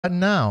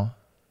Now.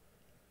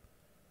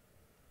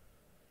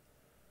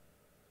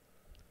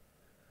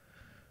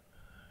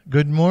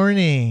 Good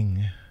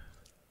morning.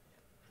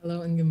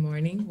 Hello and good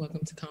morning.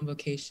 Welcome to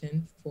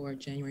Convocation for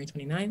January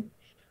 29th.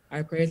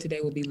 Our prayer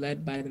today will be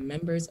led by the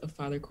members of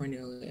Father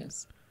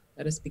Cornelius.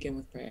 Let us begin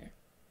with prayer.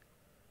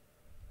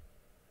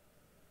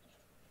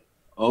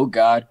 O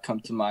God, come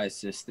to my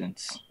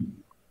assistance.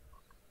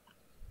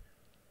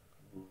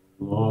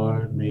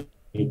 Lord, make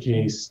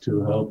haste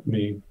to help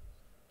me.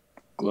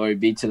 Glory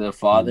be to the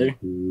Father,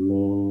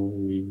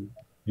 Glory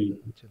be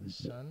To the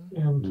Son,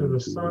 and to the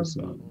Son,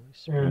 Holy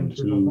Spirit. and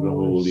to the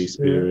Holy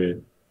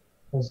Spirit,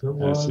 as it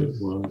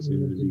was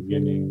in the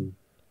beginning,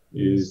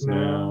 is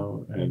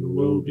now, and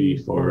will be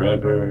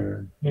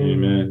forever.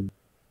 Amen.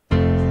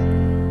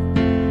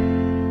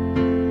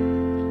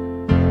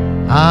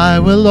 I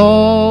will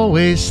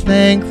always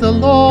thank the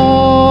Lord.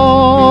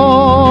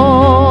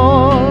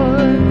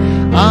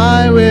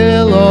 I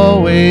will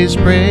always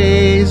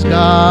praise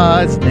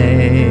God's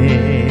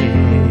name.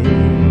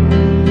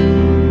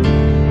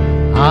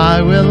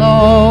 I will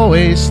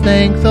always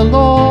thank the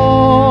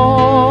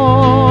Lord.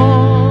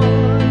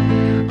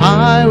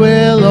 I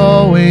will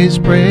always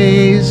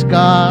praise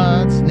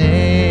God's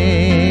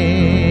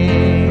name.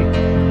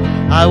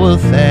 I will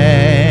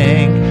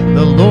thank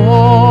the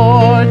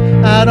Lord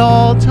at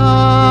all times.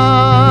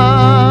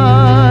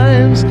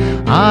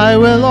 I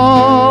will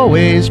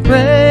always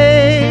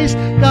praise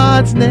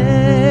God's name.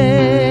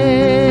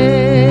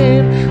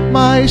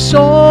 My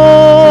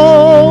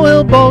soul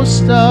will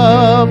boast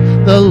of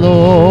the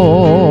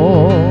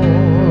Lord.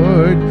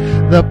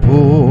 The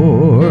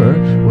poor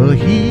will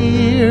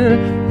hear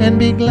and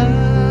be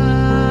glad.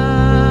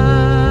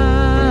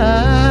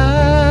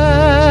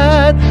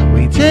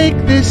 We take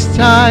this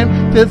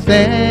time to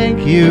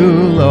thank you,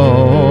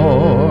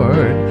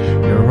 Lord.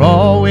 You're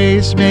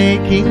always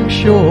making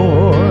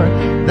sure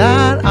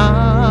that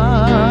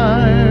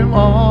I'm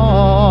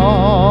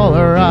all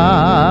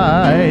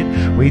right.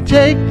 We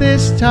take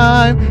this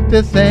time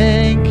to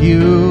thank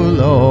you,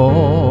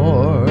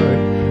 Lord.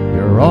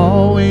 You're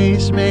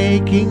always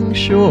making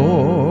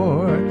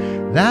sure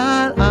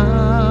that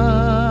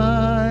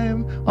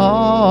I'm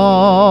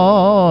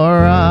all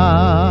right.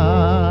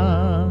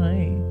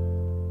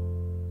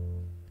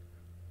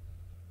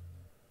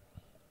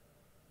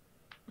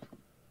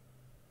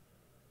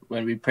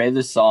 when we pray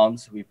the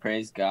Psalms, we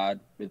praise God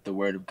with the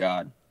Word of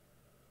God.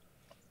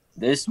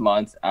 This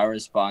month, our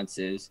response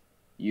is,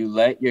 You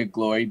let your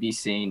glory be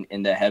seen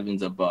in the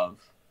heavens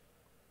above.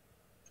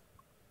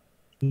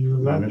 You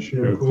let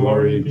your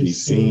glory be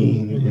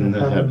seen in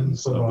the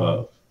heavens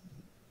above.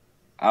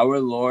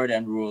 Our Lord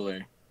and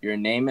Ruler, your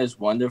name is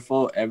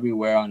wonderful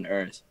everywhere on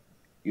earth.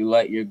 You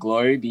let your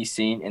glory be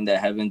seen in the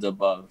heavens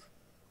above.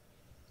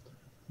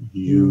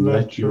 You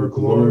let your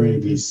glory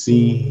be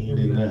seen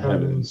in the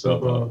heavens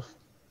above.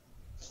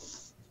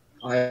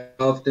 I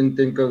often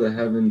think of the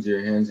heavens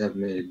your hands have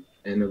made,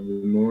 and of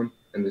the moon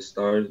and the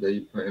stars that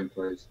you put in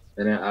place.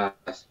 Then I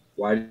ask,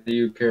 why do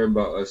you care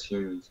about us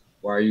humans?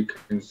 Why are you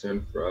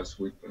concerned for us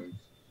weaklings?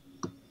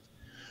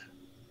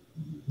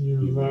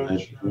 You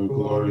let your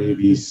glory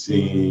be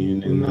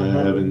seen in the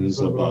heavens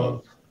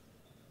above.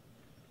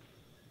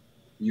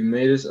 You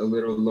made us a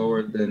little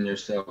lower than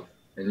yourself,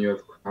 and you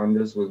have crowned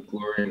us with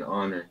glory and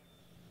honor.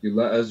 You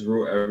let us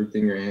rule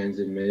everything your hands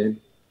have made,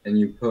 and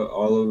you put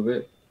all of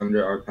it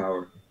under our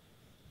power.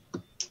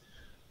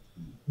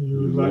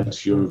 You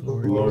let your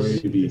glory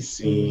be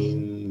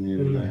seen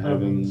in the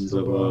heavens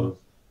above.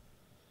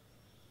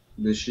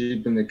 The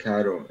sheep and the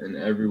cattle, and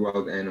every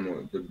wild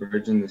animal, the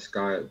birds in the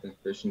sky, the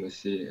fish in the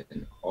sea,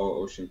 and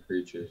all ocean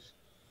creatures.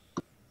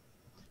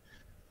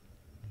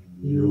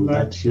 You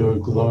let your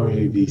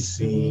glory be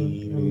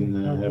seen in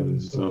the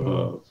heavens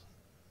above.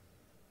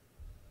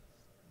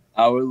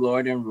 Our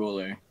Lord and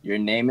Ruler, your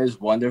name is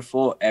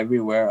wonderful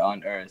everywhere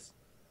on earth.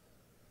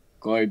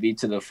 Glory be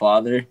to the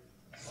Father,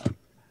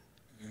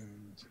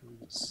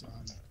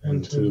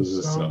 And to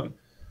the Son,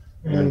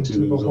 and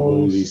to the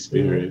Holy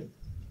Spirit,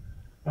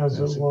 as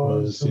it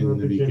was in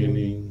the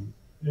beginning,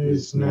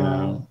 is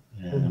now,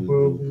 and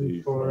will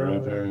be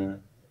forever.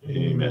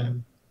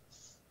 Amen.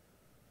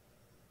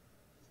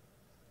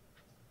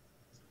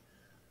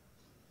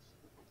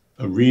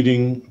 A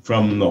reading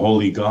from the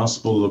Holy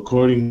Gospel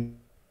according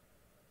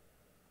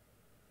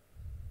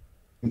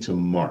to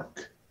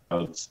Mark.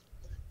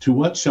 To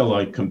what shall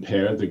I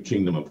compare the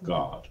kingdom of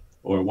God?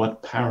 Or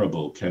what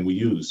parable can we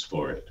use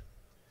for it?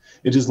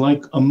 It is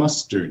like a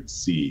mustard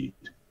seed,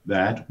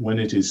 that, when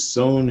it is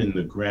sown in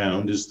the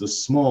ground, is the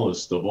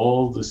smallest of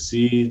all the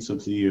seeds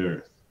of the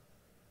earth.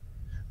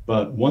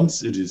 But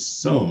once it is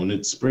sown,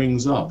 it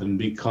springs up and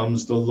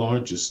becomes the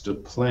largest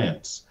of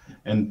plants,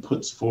 and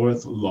puts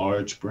forth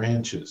large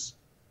branches,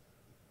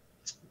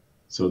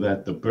 so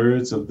that the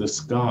birds of the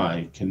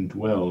sky can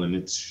dwell in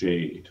its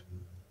shade.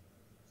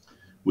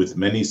 With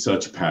many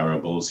such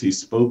parables, he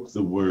spoke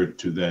the word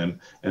to them,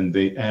 and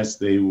as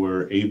they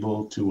were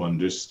able to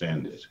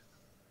understand it.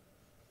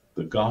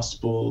 The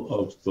Gospel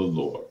of the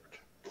Lord.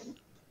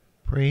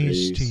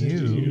 Praise to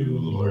you,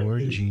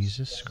 Lord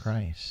Jesus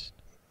Christ.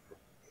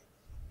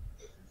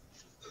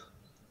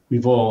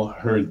 We've all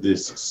heard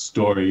this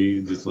story,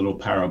 this little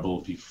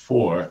parable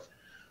before,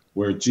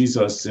 where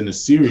Jesus, in a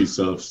series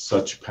of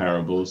such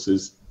parables,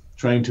 is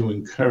trying to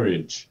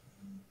encourage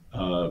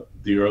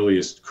the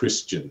earliest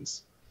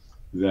Christians,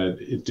 that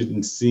it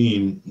didn't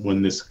seem,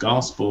 when this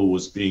gospel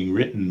was being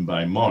written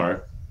by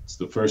Mark, it's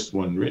the first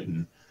one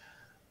written,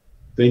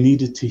 they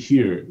needed to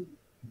hear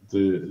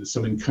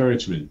some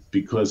encouragement,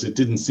 because it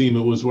didn't seem it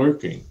was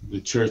working.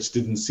 The church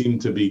didn't seem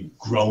to be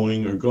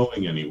growing or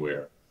going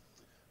anywhere.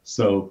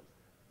 So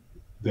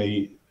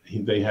they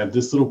had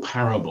this little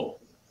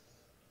parable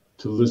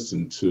to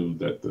listen to,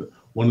 that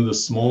one of the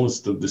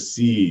smallest of the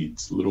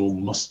seeds, little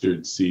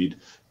mustard seed,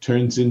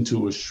 turns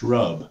into a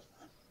shrub,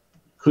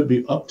 could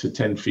be up to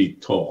 10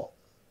 feet tall.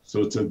 So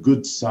it's a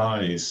good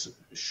size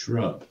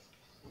shrub.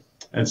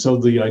 And so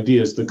the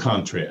idea is the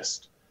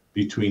contrast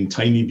between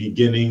tiny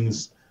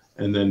beginnings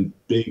and then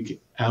big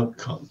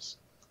outcomes.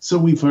 So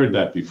we've heard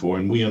that before,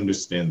 and we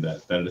understand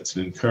that it's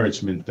an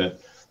encouragement that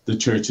the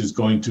church is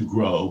going to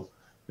grow,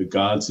 that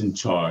God's in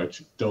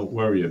charge, don't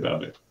worry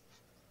about it.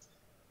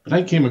 But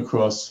I came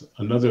across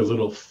another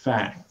little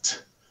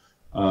fact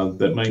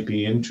that might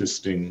be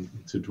interesting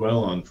to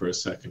dwell on for a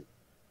second.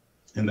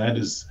 And that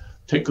is,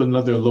 take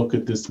another look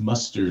at this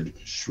mustard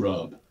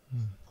shrub.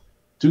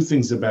 Two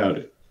things about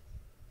it.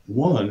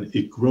 One,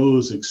 it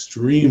grows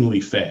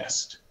extremely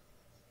fast.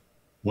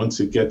 Once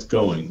it gets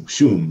going,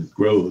 shoom, it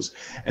grows.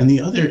 And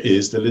the other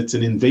is that it's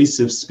an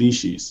invasive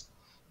species.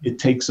 It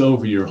takes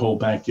over your whole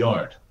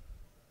backyard.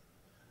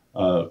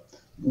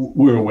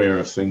 We're aware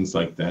of things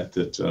like that,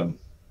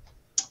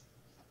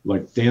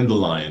 like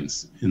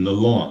dandelions in the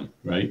lawn,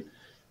 right?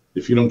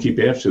 If you don't keep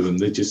after them,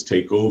 they just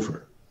take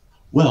over.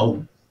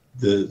 Well,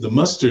 the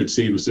mustard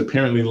seed was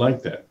apparently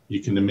like that.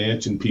 You can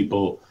imagine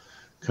people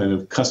kind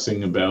of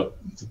cussing about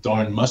the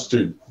darn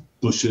mustard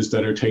bushes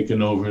that are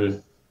taking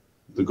over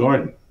the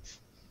garden.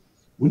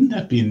 Wouldn't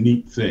that be a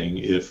neat thing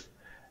if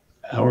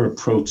our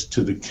approach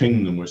to the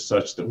kingdom were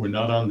such that we're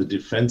not on the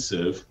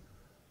defensive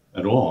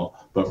at all,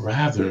 but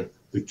rather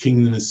the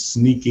kingdom is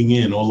sneaking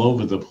in all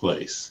over the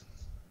place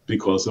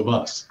because of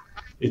us.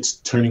 It's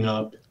turning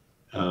up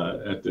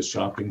at the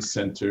shopping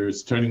center,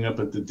 it's turning up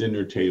at the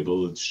dinner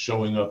table, it's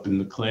showing up in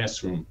the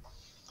classroom,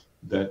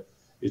 that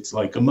it's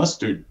like a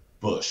mustard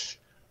bush,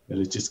 that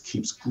it just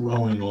keeps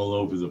growing all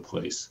over the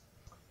place.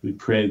 We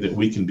pray that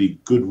we can be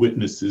good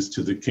witnesses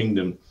to the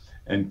kingdom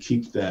and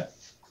keep that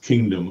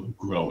kingdom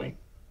growing.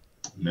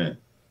 Amen.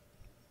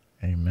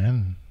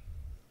 Amen.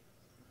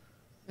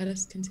 Let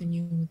us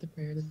continue with the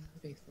prayer of the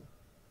faithful.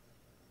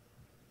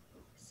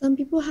 Some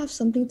people have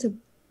something to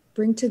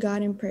bring to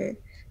God in prayer.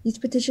 These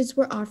petitions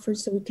were offered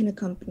so we can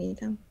accompany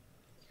them.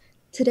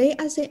 Today,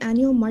 as the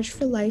annual March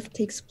for Life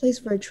takes place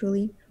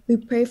virtually, we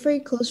pray for a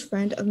close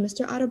friend of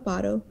Mr.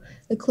 Adebato.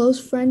 The close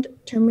friend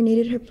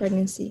terminated her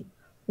pregnancy.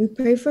 We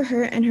pray for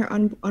her and her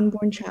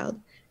unborn child,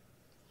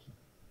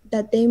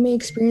 that they may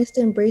experience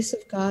the embrace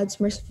of God's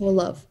merciful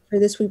love. For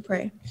this we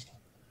pray.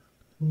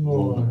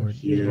 Lord,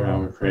 hear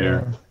our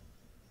prayer.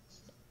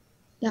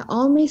 That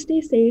all may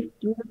stay safe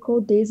through the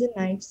cold days and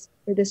nights.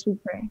 For this we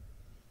pray.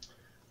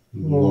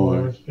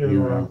 Lord,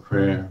 hear our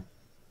prayer.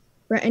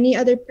 For any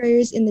other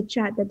prayers in the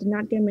chat that did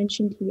not get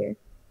mentioned here,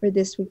 for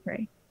this we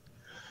pray.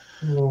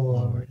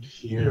 Lord,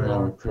 hear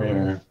our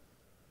prayer.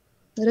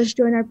 Let us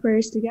join our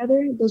prayers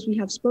together, those we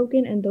have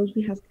spoken and those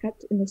we have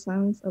kept in the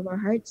silence of our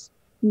hearts,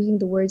 using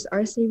the words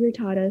our Savior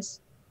taught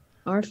us.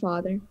 Our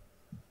Father,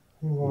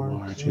 who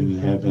art in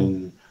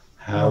heaven,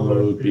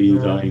 hallowed be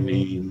thy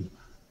name.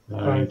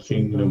 Thy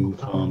kingdom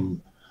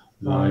come,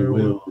 thy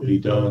will be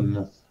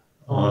done,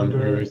 on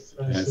earth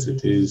as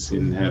it is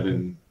in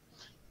heaven.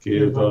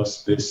 Give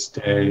us this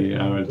day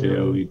our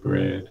daily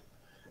bread,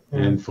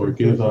 and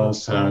forgive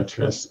us our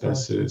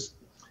trespasses,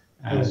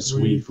 as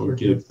we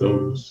forgive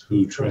those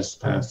who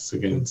trespass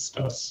against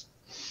us.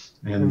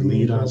 And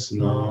lead us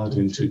not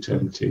into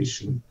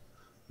temptation,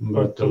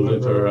 but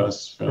deliver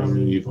us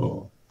from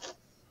evil.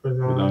 For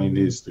thine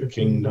is the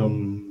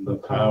kingdom, the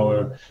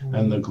power,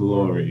 and the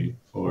glory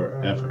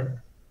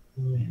forever.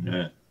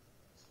 Amen.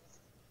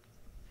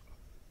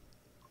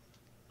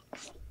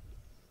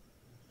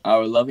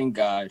 Our loving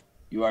God,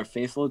 you are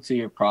faithful to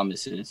your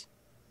promises.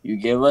 You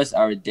give us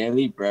our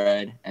daily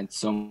bread and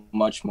so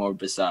much more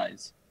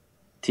besides.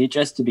 Teach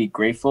us to be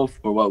grateful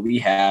for what we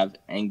have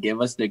and give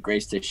us the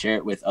grace to share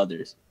it with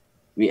others.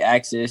 We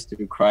ask this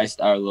through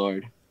Christ our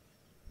Lord.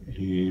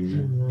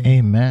 Amen.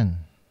 Amen.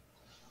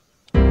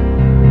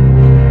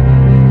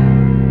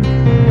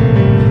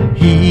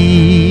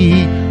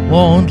 He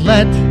won't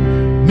let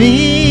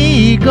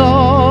me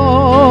go.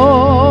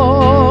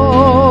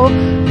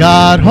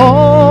 God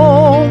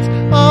holds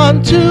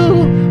on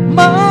to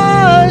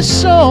my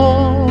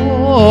soul.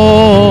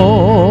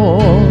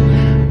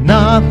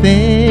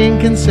 Nothing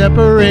can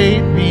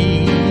separate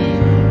me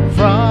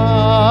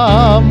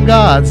from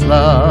God's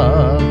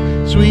love.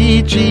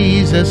 Sweet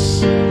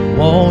Jesus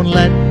won't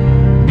let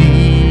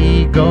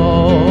me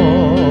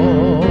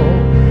go.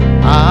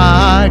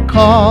 I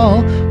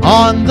call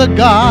on the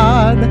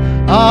God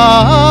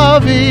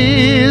of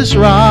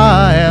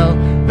Israel,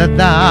 that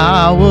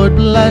thou would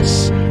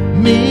bless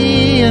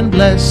me and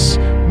bless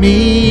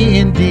me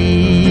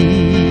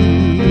indeed.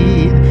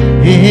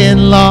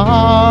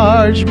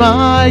 Enlarge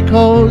my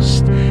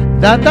coast,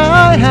 that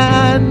thy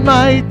hand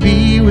might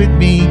be with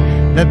me,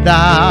 that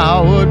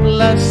thou would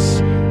bless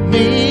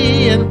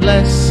me and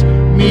bless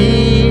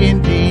me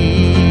indeed.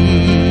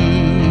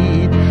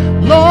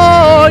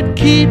 Lord,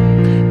 keep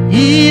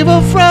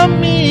evil from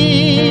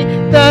me,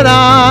 that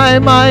I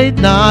might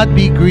not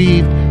be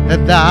grieved,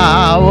 that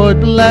thou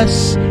would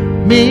bless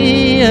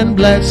me and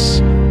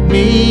bless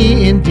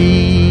me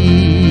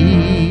indeed.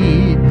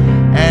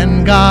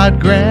 And God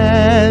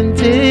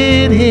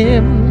granted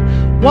him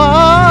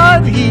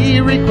what he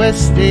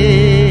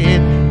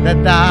requested,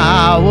 that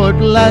thou would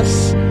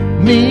bless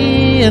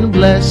me and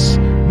bless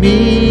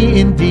me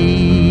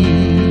indeed.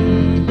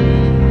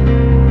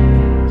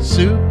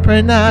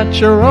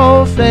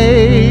 Supernatural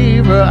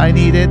favor, I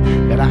need it,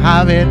 gotta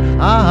have it.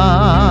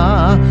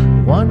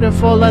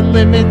 Wonderful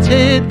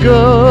unlimited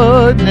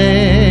goodness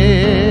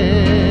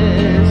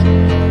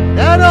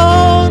that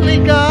only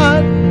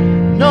God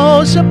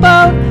knows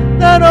about,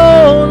 that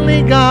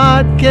only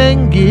God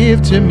can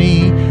give to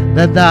me,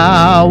 that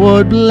thou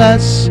would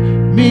bless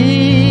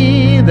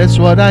me. That's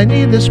what I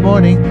need this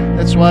morning.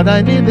 That's what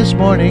I need this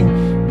morning.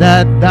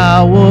 That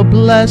thou will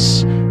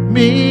bless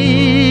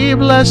me,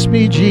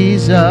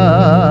 Jesus.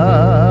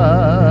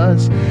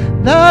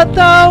 That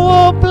thou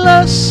will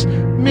bless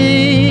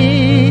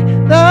me,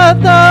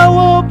 that thou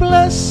will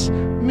bless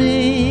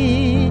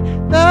me,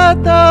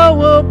 that thou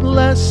will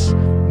bless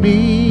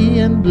me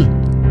and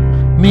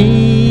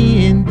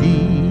me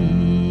indeed.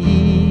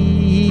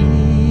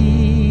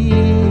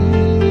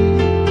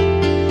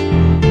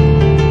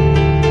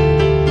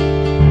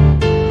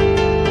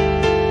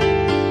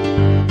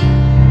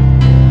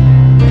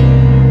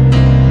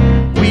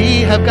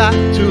 We have got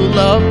to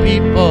love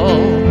people.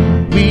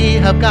 We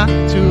have got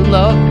to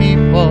love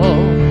people.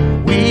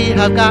 We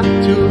have got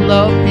to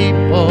love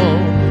people.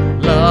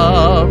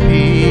 Love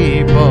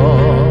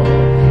people.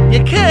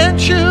 You can't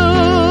choose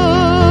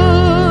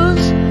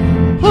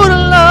who to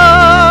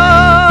love.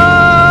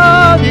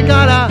 You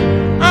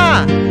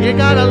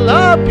gotta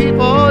love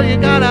people. You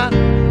gotta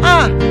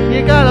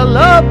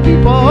love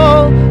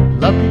people.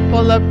 Love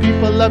people, love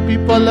people, love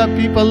people, love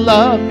people,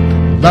 love.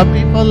 Love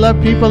people,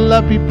 love people,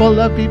 love people,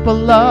 love people,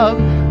 love.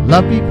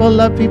 Love people,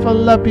 love people,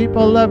 love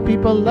people, love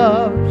people,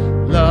 love.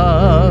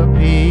 Love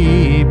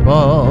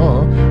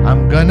people.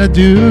 I'm gonna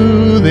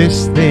do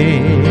this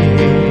thing.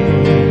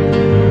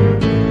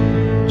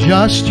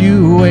 Just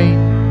you wait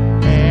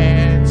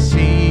and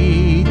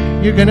see.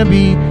 You're gonna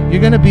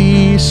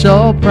be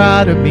so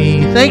proud of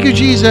me. Thank you,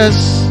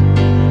 Jesus.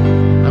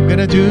 I'm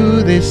gonna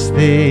do this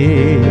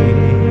thing.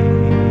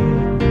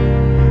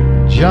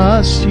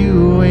 Just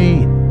you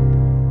wait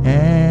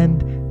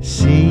and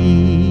see.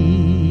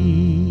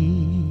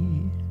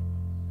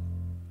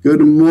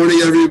 Good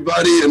morning,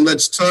 everybody, and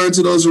let's turn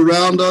to those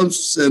around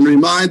us and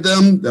remind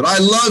them that I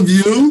love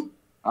you.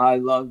 I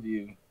love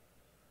you.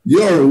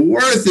 You're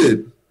worth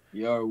it.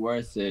 You're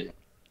worth it.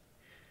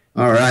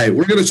 All right,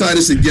 we're going to try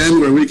this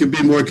again where we can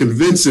be more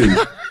convincing.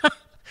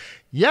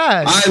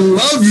 Yes. I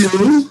love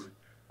you.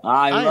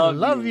 I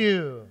love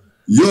you.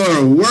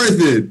 You're worth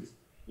it.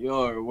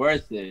 You're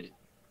worth it.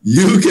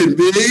 You can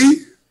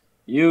be.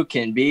 You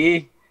can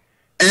be.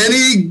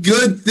 Any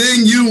good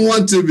thing you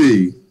want to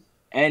be.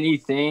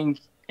 Anything,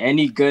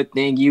 any good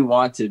thing you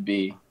want to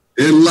be.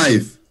 In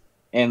life.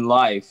 In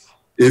life.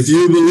 If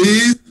you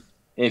believe.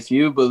 If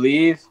you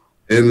believe.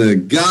 In the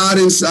God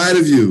inside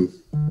of you.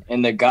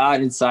 In the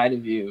God inside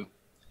of you.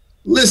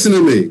 Listen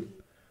to me.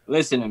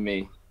 Listen to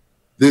me.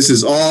 This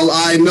is all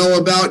I know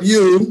about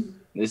you.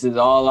 This is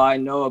all I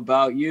know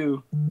about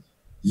you.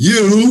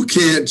 You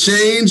can't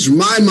change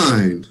my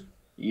mind.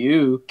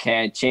 You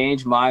can't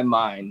change my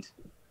mind.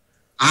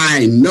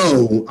 I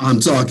know I'm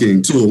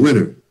talking to a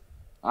winner.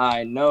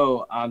 I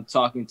know I'm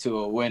talking to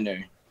a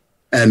winner.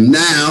 And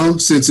now,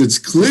 since it's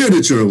clear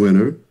that you're a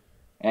winner.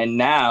 And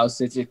now,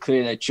 since it's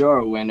clear that you're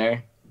a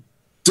winner.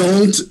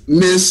 Don't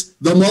miss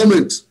the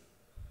moment.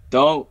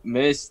 Don't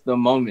miss the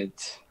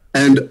moment.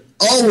 And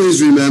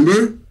always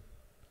remember.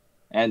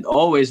 And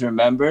always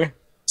remember.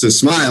 To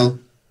smile.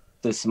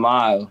 To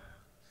smile.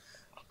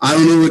 I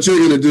don't know what you're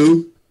going to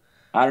do.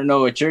 I don't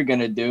know what you're going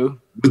to do.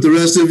 With the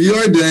rest of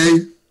your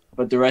day.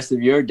 But the rest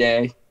of your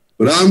day.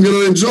 But I'm going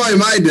to enjoy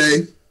my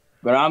day.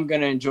 But I'm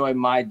going to enjoy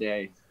my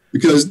day.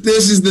 Because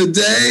this is the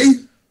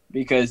day.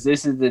 Because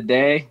this is the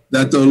day.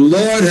 That the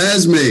Lord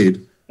has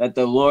made. That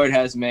the Lord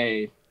has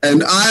made.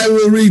 And I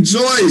will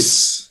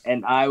rejoice.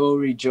 And I will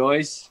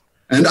rejoice.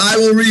 And I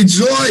will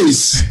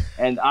rejoice.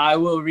 And I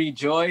will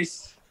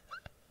rejoice.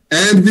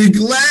 And be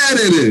glad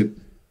in it.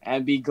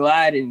 And be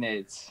glad in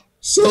it.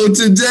 So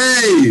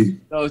today.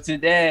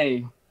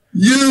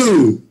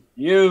 You.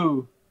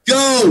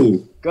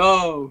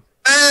 Go.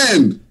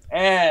 And.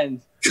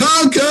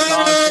 Conquer.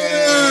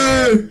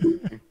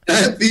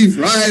 Happy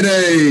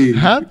Friday.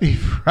 Happy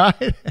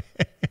Friday.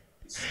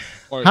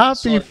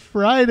 Happy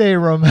Friday,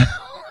 Romel.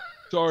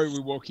 Sorry we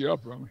woke you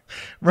up, Romy.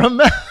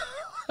 Romel.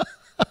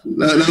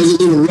 That was a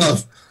little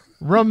rough.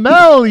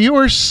 Ramel, you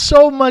were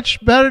so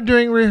much better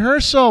during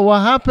rehearsal.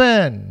 What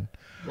happened?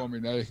 Well,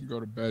 now you can go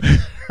to bed.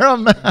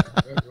 Ramel.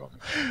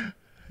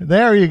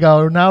 There you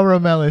go. Now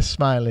Ramel is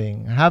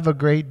smiling. Have a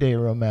great day,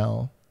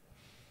 Ramel.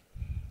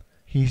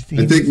 I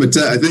think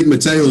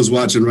Mateo is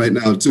watching right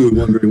now too,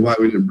 wondering why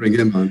we didn't bring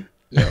him on.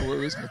 Yeah,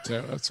 where is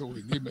Mateo? That's what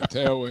we need.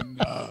 Mateo and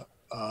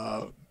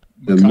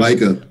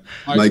Micah.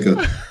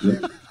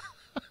 Yep.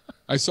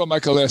 I saw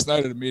Micah last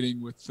night at a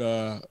meeting with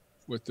the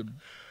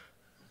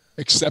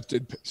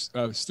accepted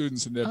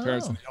students and their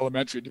parents in the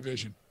elementary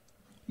division.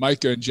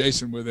 Micah and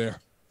Jason were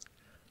there.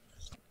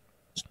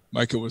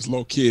 Micah was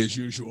low key as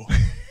usual.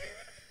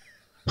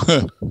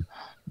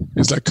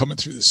 It's like coming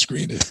through the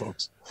screen there,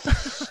 folks.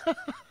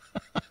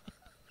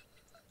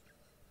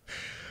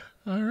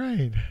 All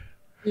right.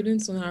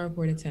 Students will now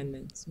report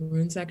attendance.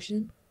 Maroon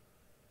section.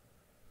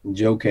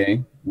 Joe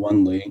K,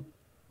 1 late.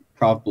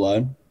 Prof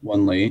Blood,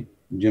 1 late.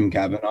 Jim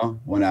Kavanaugh,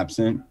 1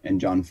 absent. And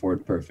John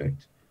Ford,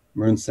 perfect.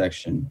 Maroon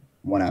section,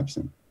 1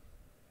 absent.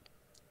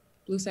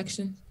 Blue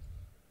section.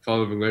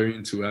 Father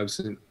Valerian, 2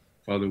 absent.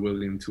 Father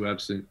William, 2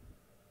 absent.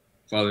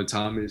 Father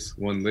Thomas,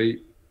 1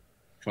 late.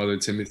 Father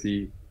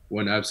Timothy,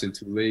 1 absent,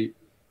 2 late.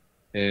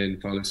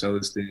 And Father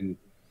Celestin,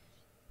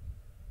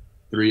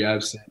 3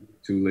 absent,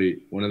 2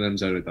 late. One of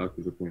them's at a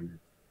doctor's appointment.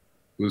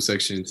 Blue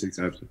section, 6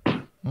 absent.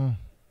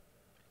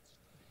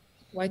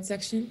 White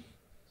section.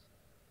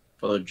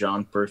 Father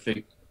John,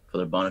 perfect.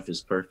 Father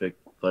Boniface, perfect.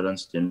 Father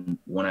Dunstan,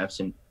 1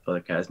 absent. Father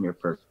Casimir,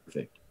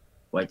 perfect.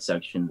 White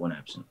section, 1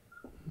 absent.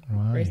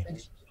 Gray Right.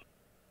 section.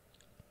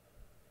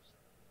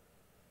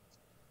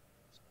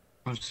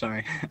 I'm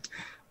sorry.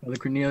 Father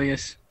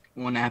Cornelius,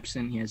 1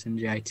 absent. He has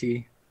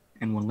NJIT,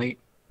 and 1 late.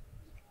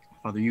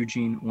 Father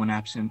Eugene, 1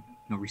 absent.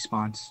 No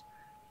response.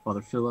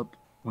 Father Philip,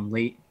 1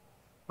 late.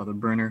 Father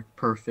Burner,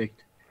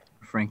 perfect.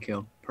 Frank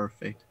Hill,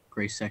 perfect.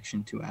 Gray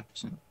section, 2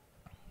 absent.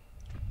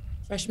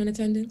 Freshman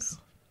attendance.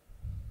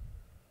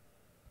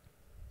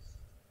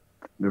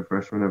 The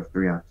freshman have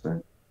 3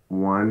 absent.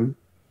 1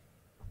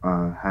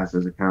 has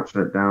his account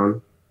shut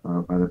down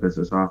by the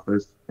business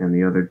office, and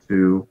the other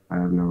 2 I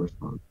have no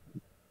response.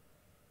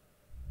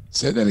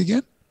 Say that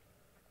again.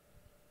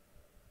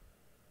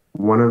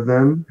 One of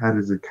them had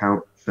his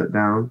account shut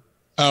down.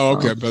 Oh,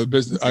 okay. But the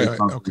business.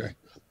 Okay.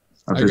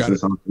 A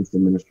business office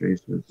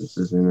administration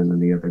decision, and then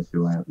the other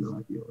 2 I have no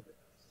idea what it is.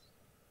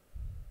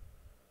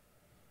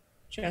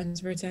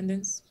 Transfer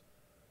attendance.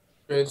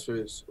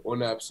 Transfers,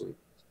 1 absent.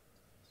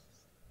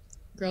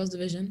 Girls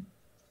division.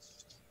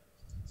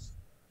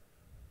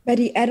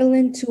 Betty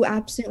Edelin, 2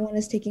 absent. 1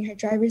 is taking her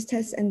driver's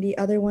test, and the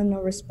other 1 no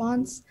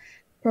response.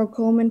 Pearl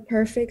Coleman,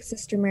 perfect.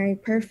 Sister Mary,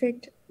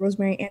 perfect.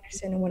 Rosemary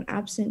Anderson, 1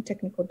 absent.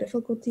 Technical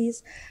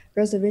difficulties.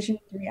 Girls division,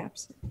 3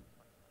 absent.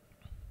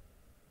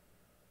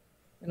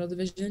 Middle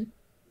division.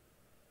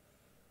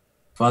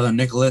 Father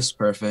Nicholas,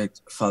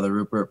 perfect. Father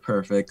Rupert,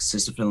 perfect.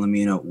 Sister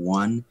Philomena,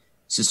 1.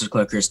 Sister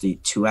Claire Christie,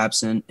 2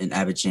 absent. And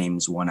Abbot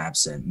James, 1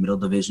 absent. Middle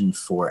division,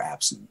 4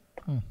 absent.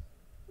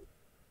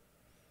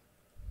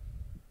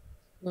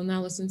 We'll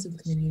now listen to the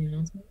community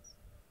announcements.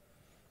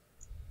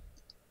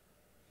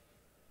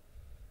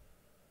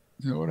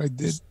 You know what I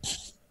did,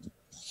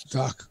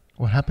 Doc?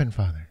 What happened,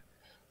 Father?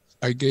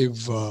 I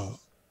gave, I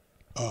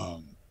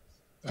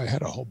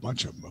had a whole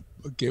bunch of them.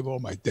 I gave all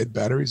my dead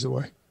batteries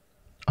away.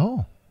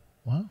 Oh,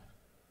 wow.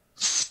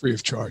 Free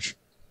of charge.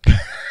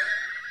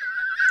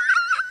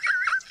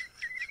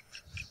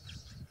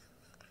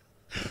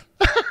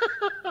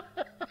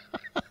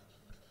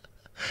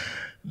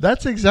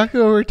 That's exactly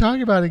what we were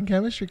talking about in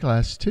chemistry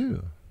class,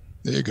 too.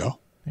 There you go.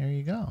 There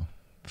you go.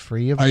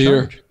 Free of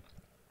Yair. charge.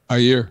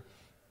 Yair.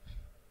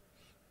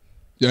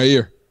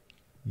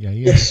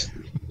 Yes.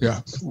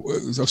 Yeah.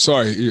 I'm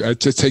sorry. It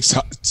just takes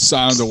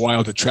sound a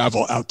while to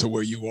travel out to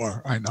where you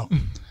are. I know.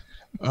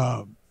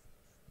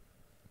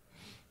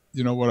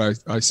 You know what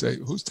I say?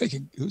 Who's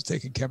taking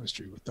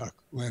chemistry with Doc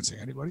Lansing?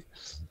 Anybody?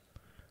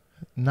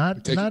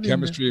 Not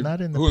chemistry. In the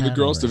Who in the panel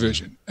girls right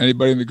division?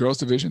 Anybody in the girls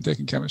division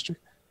taking chemistry?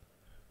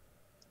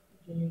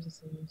 Juniors and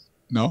seniors.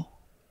 No.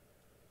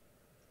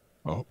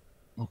 Oh,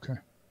 okay.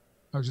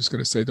 I was just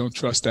going to say, don't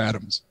trust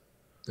atoms.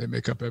 They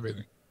make up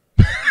everything.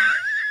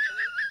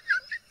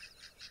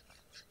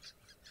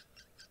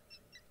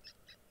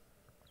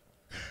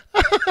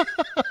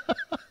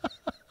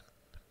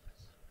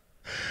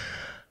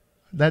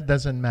 That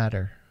doesn't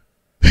matter.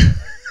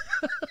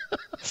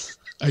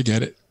 I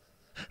get it.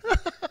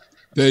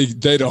 They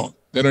don't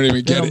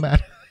even get it.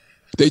 Matter.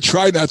 They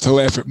try not to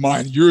laugh at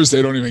mine. Yours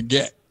they don't even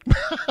get.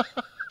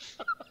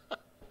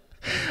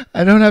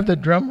 I don't have the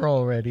drum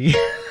roll ready.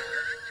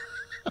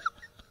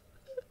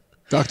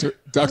 Dr.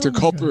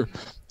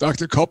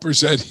 Culper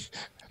said,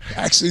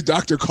 actually,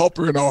 Dr.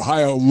 Culper in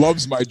Ohio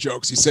loves my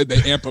jokes. He said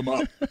they amp him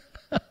up.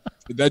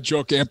 That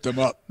joke amped him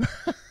up.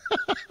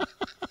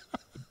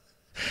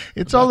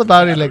 It's all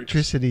about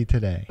electricity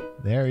today.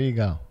 There you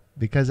go.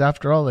 Because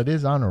after all, it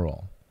is honor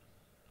roll.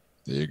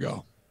 There you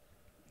go.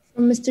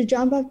 From Mr.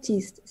 John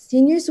Baptiste,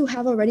 seniors who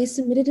have already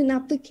submitted an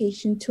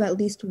application to at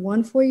least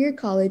one four-year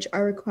college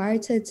are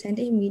required to attend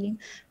a meeting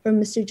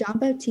from Mr. John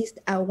Baptiste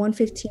at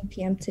 1:15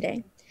 p.m.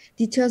 today.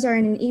 Details are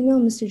in an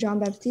email Mr. John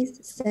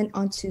Baptiste sent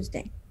on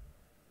Tuesday.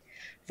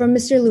 From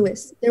Mr.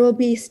 Lewis, there will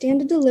be a stand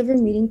and deliver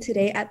meeting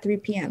today at 3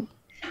 p.m.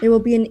 There will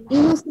be an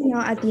email sent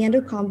out at the end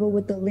of Convo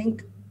with the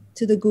link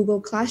to the Google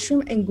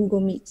Classroom and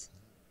Google Meet.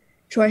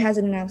 Troy has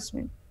an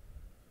announcement.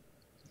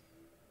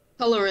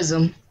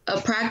 Colorism, a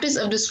practice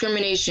of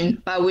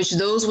discrimination by which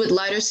those with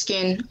lighter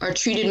skin are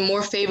treated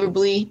more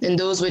favorably than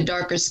those with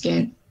darker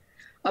skin,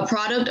 a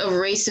product of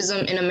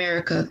racism in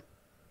America.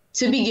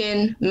 To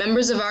begin,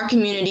 members of our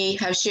community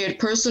have shared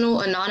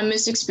personal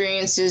anonymous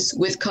experiences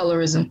with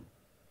colorism.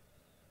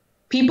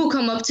 People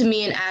come up to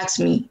me and ask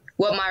me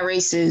what my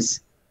race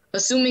is,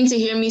 assuming to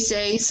hear me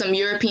say some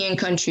European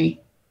country.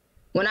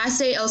 When I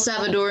say El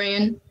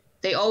Salvadorian,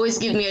 they always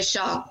give me a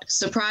shocked,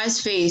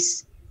 surprised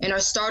face and are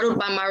startled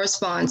by my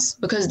response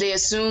because they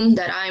assume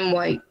that I am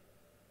white.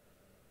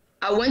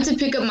 I went to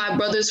pick up my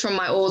brothers from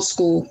my old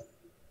school.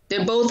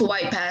 They're both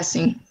white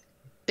passing.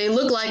 They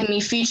look like me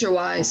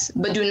feature-wise,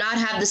 but do not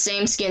have the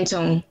same skin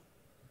tone.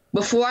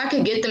 Before I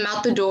could get them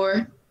out the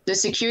door, the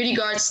security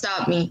guard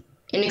stopped me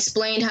and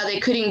explained how they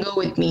couldn't go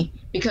with me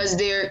because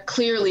they're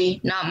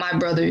clearly not my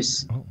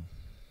brothers.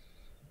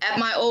 At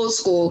my old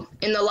school,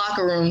 in the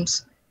locker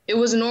rooms, it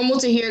was normal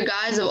to hear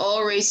guys of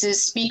all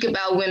races speak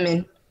about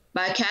women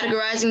by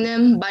categorizing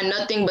them by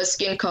nothing but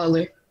skin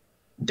color.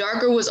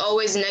 Darker was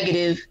always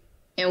negative,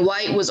 and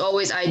white was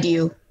always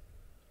ideal.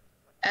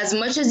 As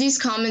much as these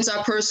comments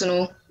are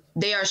personal,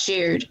 they are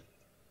shared.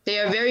 They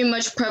are very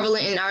much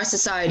prevalent in our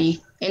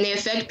society, and they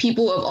affect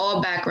people of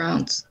all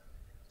backgrounds.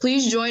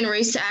 Please join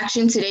Race to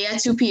Action today at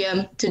 2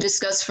 p.m. to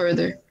discuss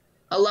further.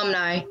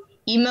 Alumni,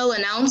 email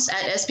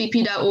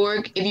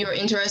announce@spp.org if you are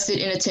interested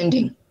in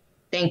attending.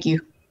 Thank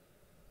you.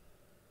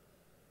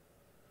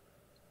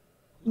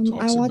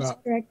 I want to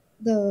correct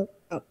the.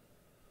 Oh.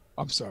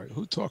 I'm sorry.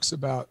 Who talks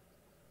about?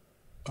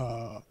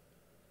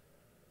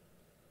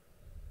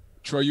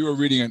 Troy, you were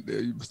reading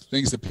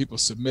things that people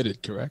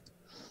submitted, correct?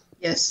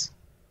 Yes.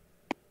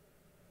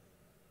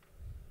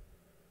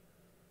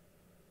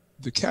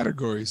 The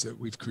categories that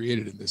we've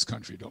created in this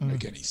country don't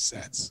make any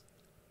sense.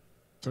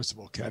 First of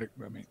all,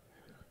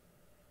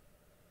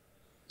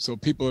 so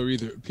people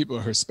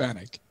are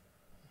Hispanic,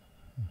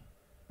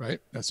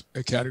 right? That's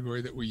a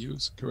category that we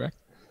use, correct?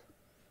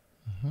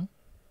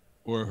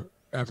 Or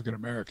African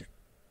American.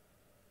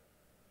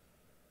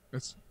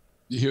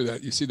 You hear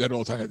that, you see that all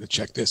the time. I have to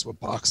check this, what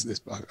box, this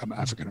box. I'm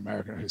African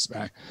American or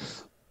Hispanic.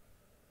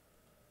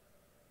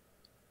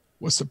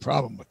 What's the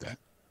problem with that?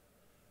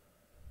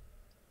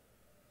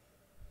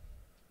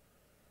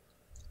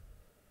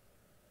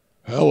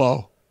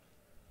 Hello.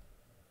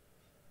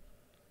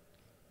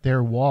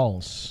 They're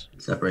walls.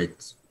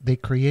 Separates. They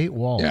create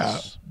walls. Yeah,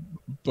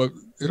 but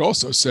it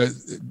also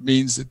says it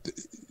means that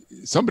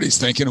somebody's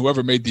thinking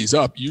whoever made these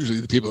up.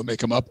 Usually, the people that make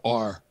them up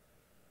are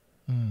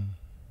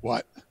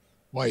what?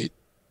 White,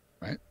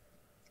 right?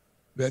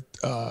 That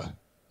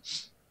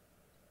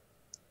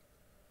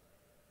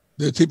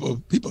there's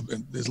people.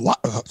 There's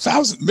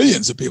thousands,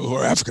 millions of people who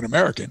are African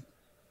American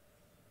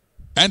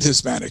and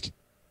Hispanic.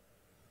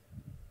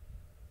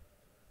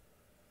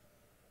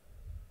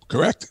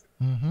 Correct?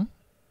 Mm-hmm.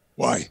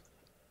 Why?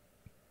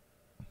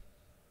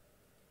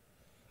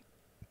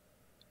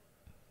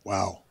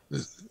 Wow.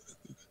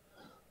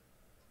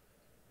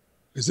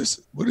 Is this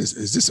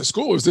a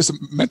school or is this a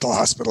mental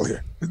hospital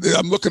here?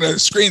 I'm looking at a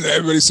screen that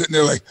everybody's sitting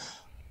there like,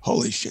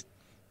 holy shit,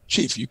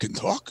 Chief, you can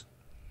talk?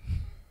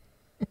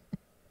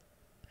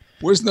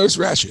 Where's Nurse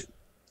Ratchet?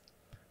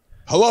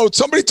 Hello,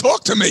 somebody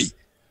talk to me.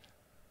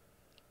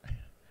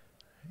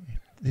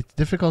 It's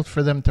difficult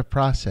for them to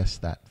process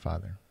that,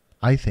 Father.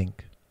 I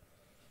think.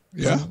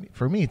 Yeah.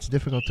 For me, it's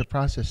difficult to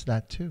process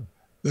that too.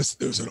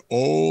 There's an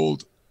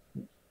old,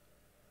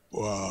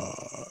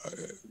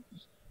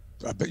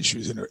 I bet she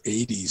was in her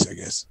 80s, I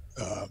guess,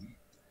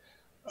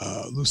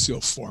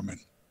 Lucille Foreman,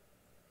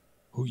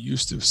 who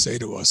used to say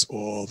to us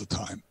all the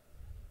time,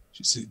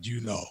 she said,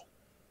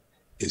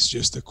 it's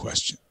just a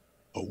question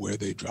of where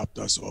they dropped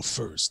us off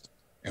first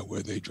and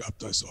where they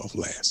dropped us off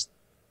last.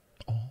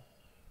 Oh.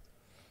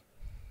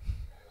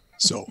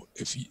 So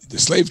the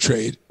slave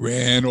trade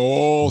ran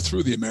all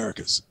through the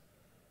Americas,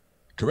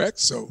 correct?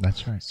 So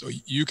that's right. So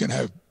you can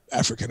have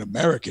African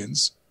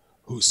Americans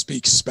who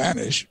speak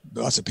Spanish.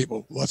 Lots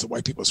of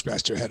white people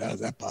scratch their head. How is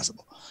that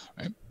possible?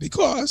 Right?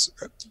 Because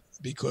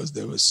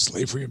there was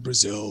slavery in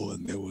Brazil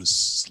and there was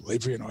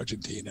slavery in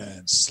Argentina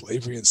and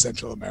slavery in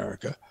Central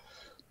America,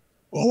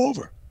 all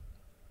over.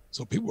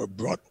 So people were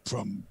brought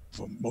from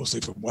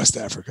mostly from West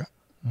Africa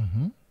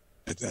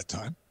at that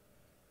time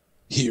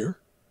here.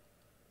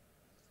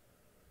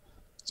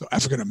 So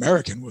African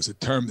American was a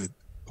term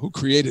who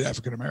created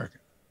African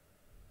American?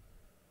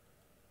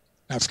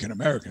 African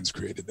Americans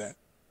created that.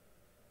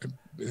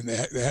 And they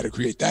had to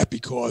create that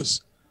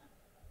because,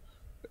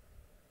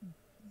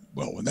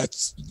 well, when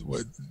that's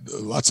what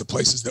lots of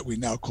places that we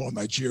now call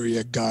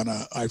Nigeria,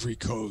 Ghana, Ivory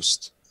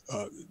Coast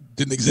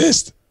didn't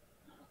exist.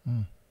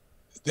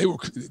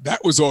 That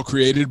was all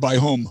created by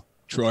whom,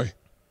 Troy?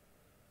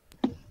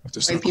 I have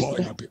to start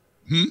calling out people.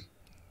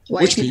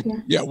 White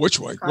people? Yeah, which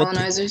white?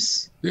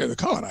 Colonizers? Yeah, the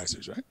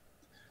colonizers, right?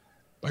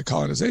 By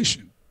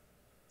colonization.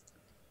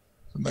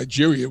 So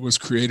Nigeria was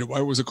created.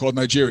 Why was it called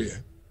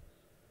Nigeria?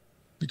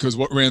 Because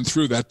what ran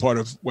through that part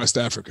of West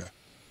Africa?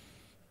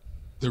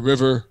 The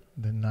river.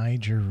 The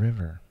Niger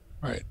River.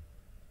 Right.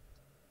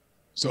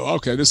 So,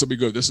 okay, this will be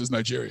good. This is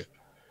Nigeria.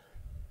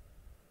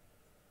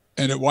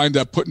 And it wound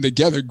up putting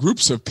together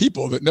groups of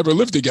people that never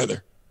lived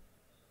together,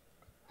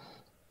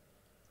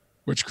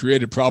 which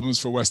created problems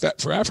for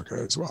for Africa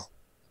as well.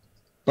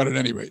 But at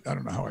any rate, I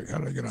don't know how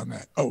did I get on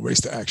that? Oh,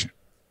 race to action.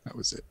 That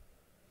was it.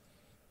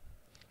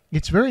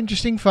 It's very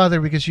interesting,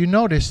 Father, because you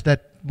notice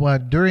that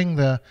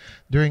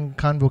during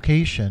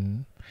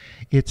convocation,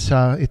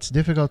 it's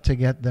difficult to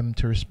get them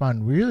to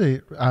respond.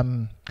 Really,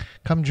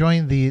 come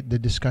join the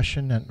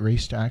discussion at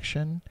Race to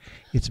Action.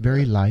 It's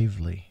very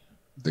lively.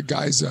 The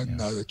guys on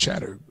the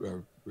chatter,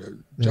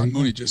 John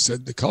Mooney just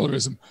said the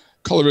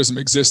colorism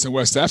exists in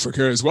West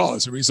Africa as well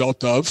as a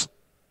result of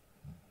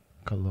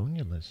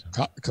colonialism,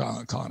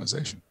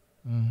 colonization.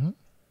 Mm-hmm.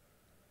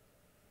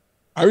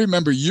 I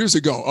remember years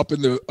ago, up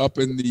in the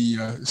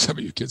some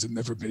of you kids have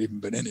never even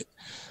been in it,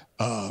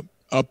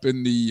 up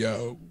in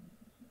the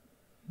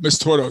Miss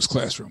Tordo's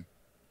classroom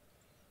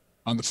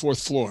on the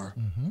 4th floor.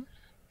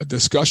 A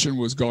discussion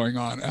was going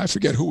on. I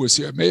forget who was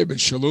here. It may have been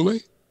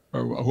Shaluli,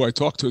 or who I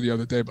talked to the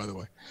other day, by the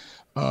way.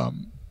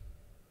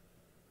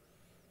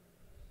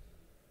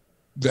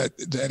 That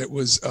it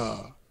was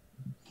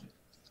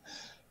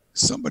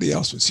somebody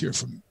else was here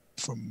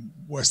from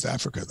West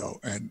Africa though,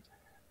 and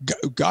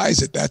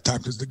guys at that time,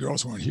 because the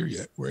girls weren't here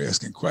yet, were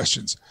asking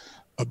questions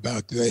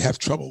about do they have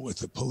trouble with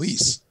the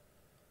police.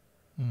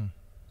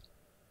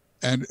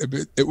 And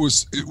it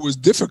was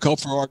difficult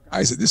for our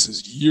guys. This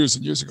is years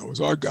and years ago. It was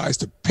our guys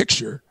to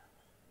picture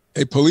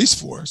a police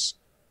force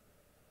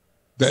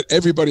that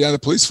everybody on the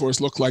police force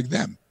looked like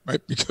them,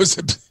 right? Because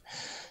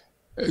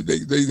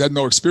they had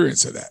no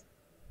experience of that.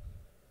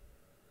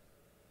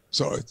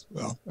 So,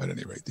 at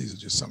any rate, these are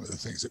just some of the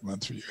things that run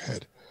through your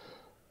head.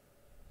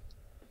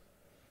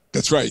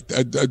 That's right.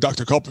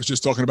 Dr. Culp was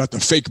just talking about the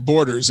fake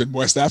borders in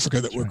West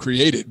Africa that were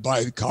created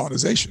by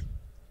colonization.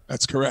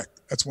 That's correct.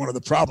 That's one of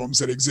the problems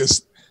that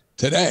exists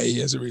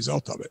today as a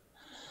result of it.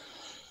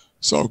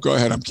 So go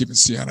ahead. I'm keeping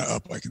Sienna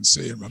up. I can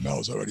see, and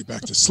Ramel's already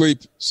back to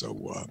sleep. So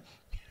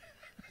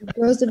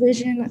Girls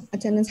Division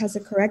attendance has a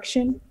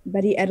correction.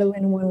 Betty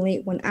Edelin, 1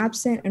 late, 1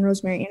 absent, and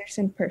Rosemary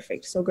Anderson,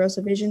 perfect. So Girls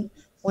Division,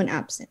 1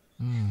 absent.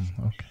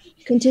 Okay.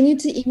 Continue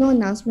to email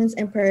announcements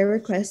and prayer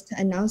requests to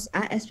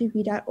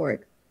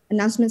announce@spp.org.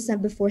 Announcements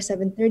sent before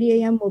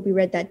 7:30 a.m. will be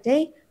read that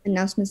day.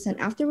 Announcements sent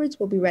afterwards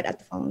will be read at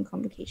the following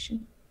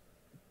convocation.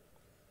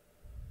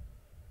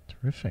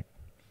 Terrific.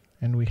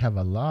 And we have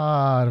a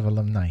lot of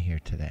alumni here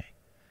today.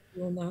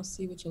 We will now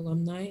see which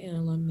alumni and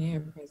alumni are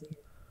present.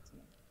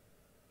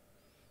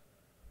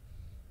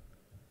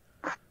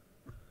 Good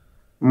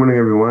morning,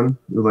 everyone.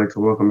 We'd like to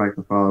welcome back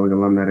the following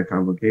alumni to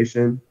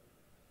Convocation.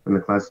 In the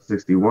class of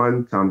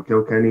 61, Tom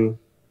Kilkenny.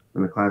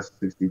 In the class of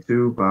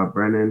 62, Bob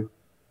Brennan.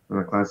 In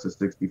the class of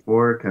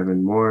 64,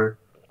 Kevin Moore.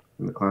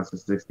 In the class of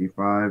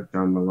 65,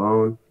 John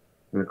Malone.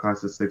 In the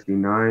class of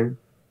 69,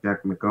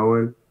 Jack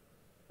McOwen.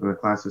 In the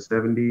class of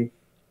 70,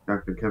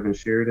 Dr. Kevin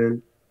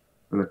Sheridan.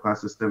 In the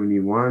class of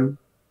 71,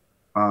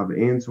 Bob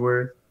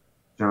Ainsworth,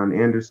 John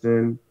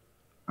Anderson,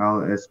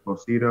 Al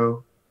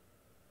Esposito,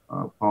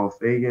 Paul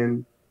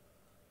Fagan,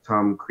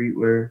 Tom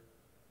Kreitler,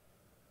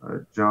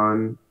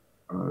 John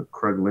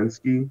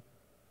Kruglinski,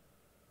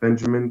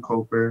 Benjamin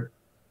Coper,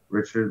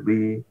 Richard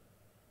Lee,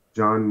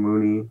 John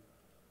Mooney,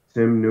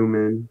 Tim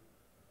Newman,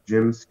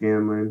 Jim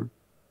Scanlon,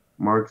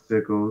 Mark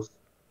Sickles,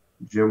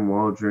 Jim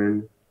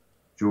Waldron,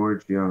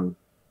 George Young.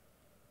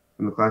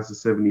 In the class of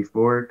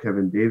 74,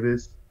 Kevin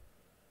Davis.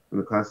 In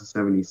the class of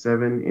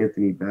 77,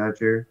 Anthony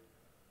Badger.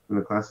 In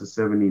the class of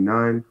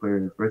 79,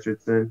 Clarence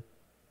Richardson.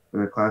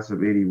 In the class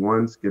of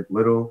 81, Skip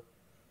Little.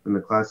 In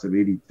the class of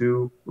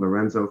 82,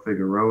 Lorenzo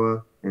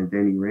Figueroa and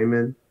Danny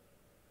Raymond.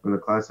 In the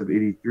class of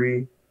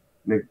 83,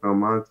 Nick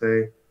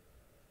Belmonte,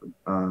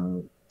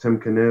 Tim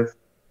Caniff,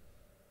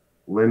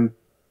 Lynn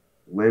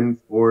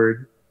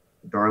Ford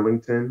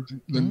Darlington.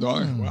 Lynn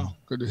Darling, wow.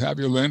 Good to have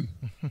you, Lynn.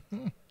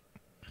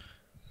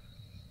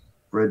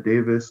 Fred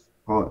Davis,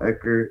 Paul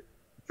Eckert,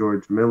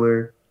 George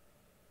Miller,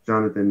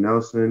 Jonathan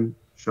Nelson,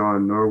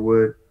 Sean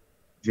Norwood,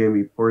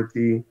 Jamie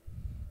Porty,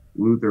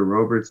 Luther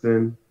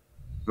Robertson,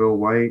 Phil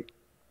White.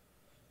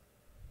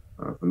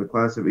 From the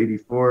class of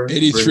 84.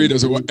 83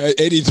 doesn't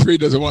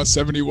want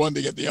 71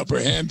 to get the upper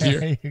hand here.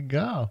 There you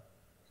go.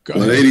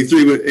 Well,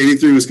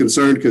 83 was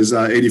concerned because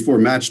 84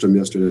 matched him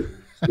yesterday.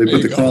 They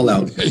put the call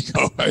out. There you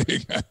go.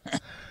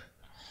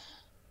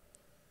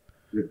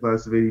 The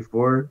class of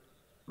 84,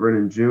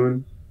 Vernon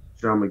June,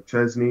 Sean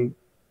McChesney,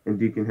 and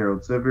Deacon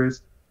Harold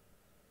Sivers.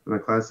 In the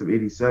class of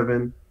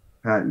 87,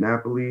 Pat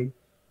Napoli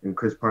and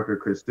Chris Parker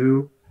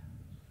Christou.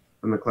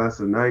 From the class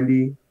of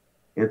 90,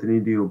 Anthony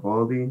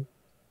Diobaldi.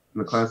 In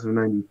the class of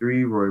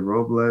 93, Roy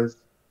Robles.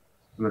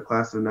 In From the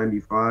class of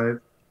 95,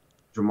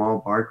 Jamal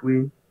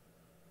Barkley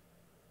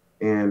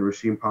and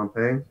Rasheem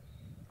Pompey.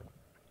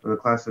 From the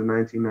class of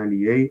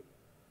 1998,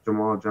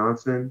 Jamal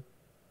Johnson.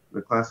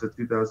 From the class of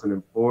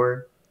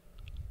 2004,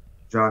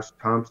 Josh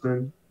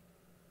Thompson.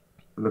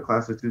 From the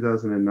class of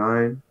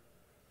 2009,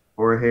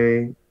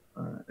 Jorge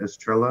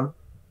Estrella.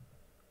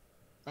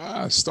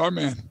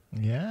 Starman.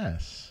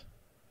 Yes.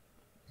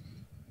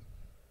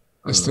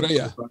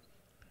 Estrella.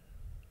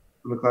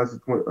 From the class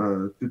of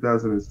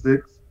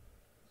 2006,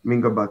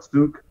 Minga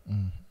Batsuk.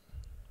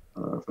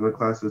 From the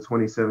class of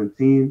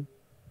 2017,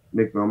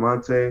 Nick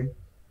Belmonte.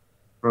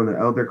 From the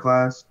elder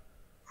class,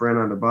 Fran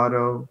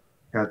Adebato,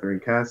 Catherine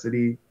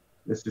Cassidy,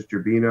 Mr.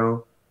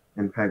 Strabino,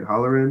 and Peg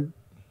Holleran.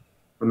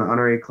 From the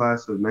honorary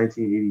class of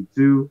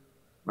 1982,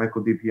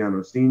 Michael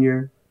DiPiano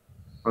Sr.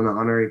 From the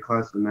honorary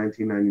class of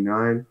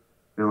 1999,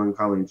 Bill and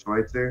Colleen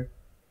Schweitzer.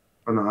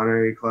 From the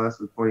honorary class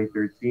of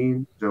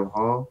 2013, Joe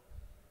Hall.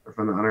 Or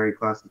from the honorary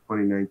class of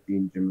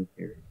 2019, Jim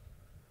McCary.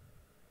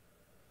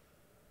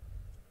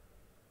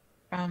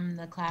 From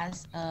the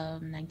class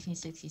of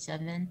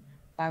 1967,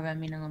 Barbara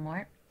Mina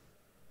Lamort.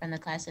 From the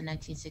class of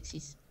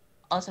 1960s,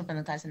 also from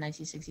the class of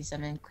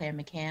 1967, Claire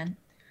McCann.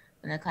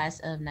 From the class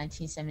of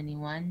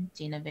 1971,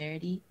 Gina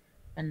Verity.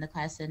 From the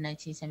class of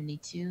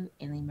 1972,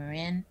 Aileen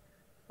Moran.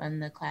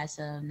 From the class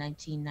of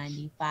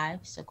 1995,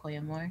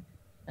 Sequoia Moore.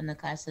 From the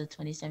class of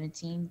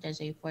 2017,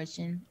 Desiree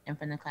Fortune. And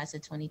from the class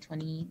of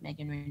 2020,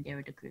 Megan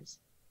Rendero de Cruz.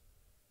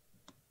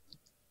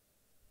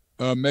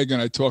 Megan,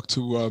 I talked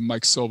to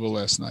Mike Silva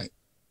last night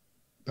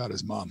about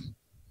his mom.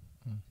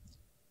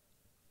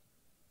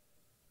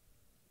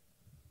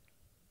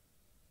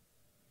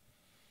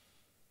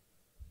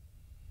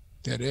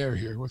 Dead air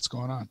here. What's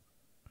going on?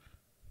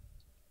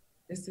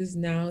 This is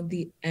now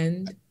the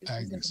end.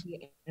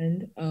 The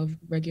end of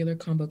regular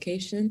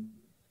convocation.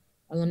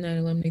 Alumni,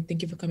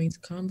 thank you for coming to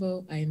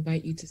Convo. I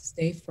invite you to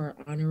stay for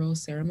our honor roll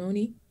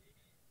ceremony.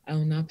 I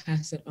will now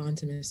pass it on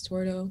to Ms.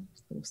 Tordo,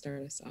 who will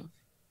start us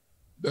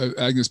off.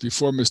 Agnes,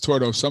 before Ms.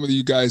 Tordo, some of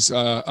you guys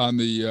on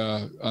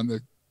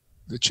the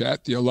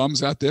chat, the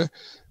alums out there,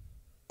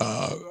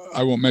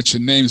 I won't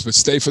mention names, but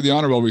stay for the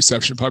honor roll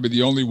reception. Probably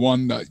the only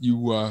one that you.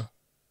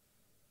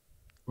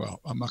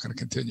 Well, I'm not going to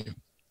continue.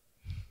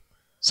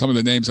 Some of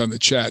the names on the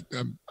chat.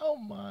 Oh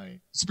my!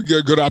 It's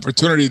a good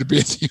opportunity to be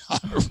at the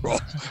honor roll.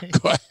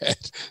 Go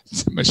ahead,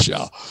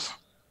 Michelle.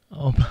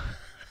 Oh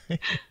my!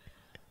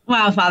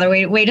 Wow, Father,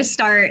 way to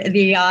start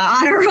the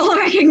honor roll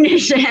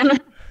recognition.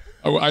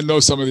 I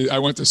know some of the. I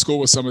went to school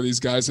with some of these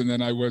guys, and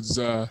then I was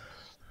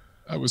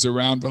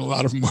around, but a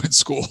lot of them went to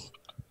school.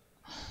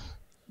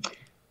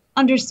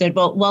 Understood.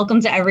 Well,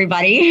 welcome to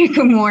everybody.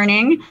 Good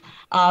morning.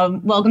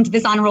 Welcome to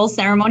this honor roll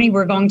ceremony.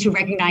 We're going to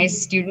recognize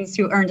students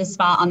who earned a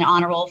spot on the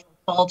honor roll for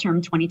fall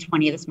term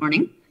 2020 this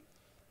morning.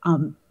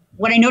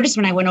 What I noticed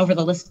when I went over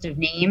the list of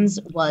names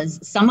was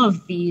some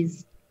of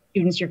these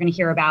students you're going to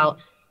hear about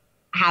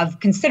have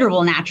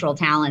considerable natural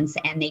talents,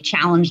 and they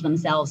challenge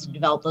themselves to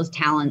develop those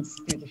talents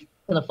to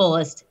the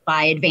fullest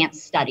by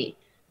advanced study.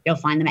 You'll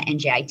find them at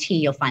NJIT,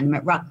 you'll find them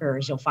at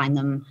Rutgers, you'll find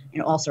them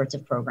in all sorts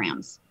of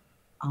programs.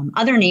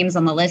 Other names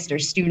on the list are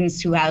students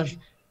who have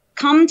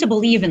come to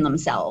believe in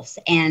themselves,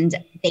 and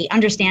they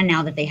understand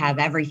now that they have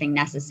everything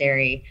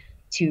necessary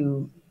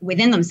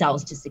within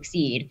themselves to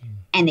succeed,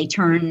 and they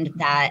turned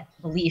that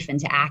belief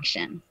into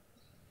action.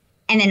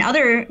 And then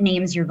other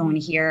names you're going to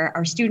hear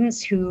are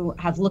students who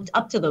have looked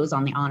up to those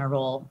on the honor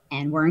roll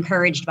and were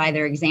encouraged by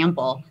their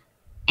example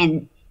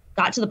and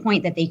got to the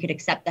point that they could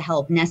accept the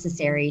help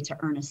necessary to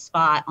earn a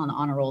spot on the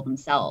honor roll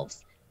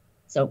themselves.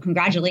 So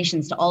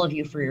congratulations to all of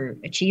you for your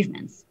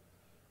achievements.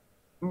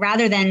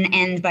 Rather than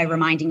end by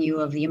reminding you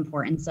of the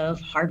importance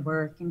of hard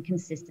work and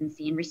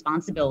consistency and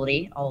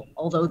responsibility,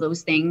 although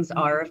those things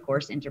are, of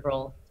course,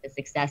 integral to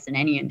success in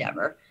any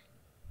endeavor,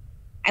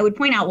 I would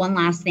point out one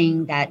last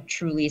thing that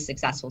truly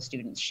successful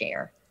students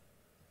share.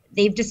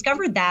 They've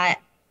discovered that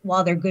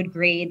while their good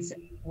grades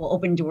will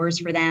open doors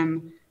for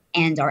them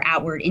and are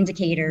outward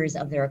indicators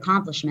of their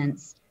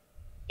accomplishments,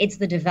 it's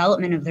the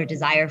development of their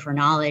desire for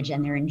knowledge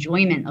and their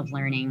enjoyment of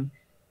learning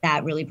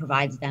that really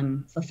provides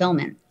them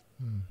fulfillment.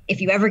 If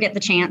you ever get the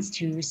chance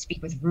to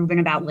speak with Ruben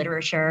about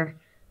literature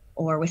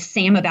or with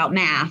Sam about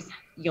math,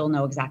 you'll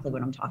know exactly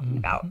what I'm talking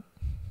about.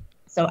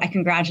 So I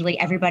congratulate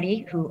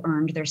everybody who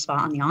earned their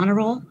spot on the honor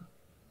roll,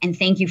 and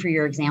thank you for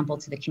your example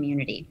to the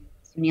community.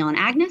 Sunil and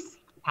Agnes,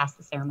 I'll pass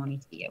the ceremony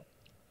to you.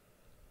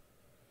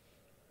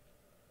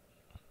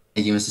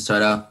 Thank you, Mrs.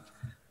 Tordo.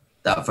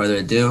 Without further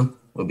ado,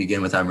 we'll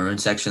begin with our Maroon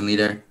section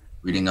leader,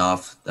 reading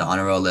off the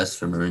honor roll list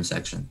for Maroon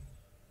section.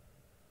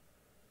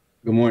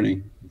 Good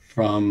morning.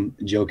 From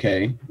Joe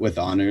K with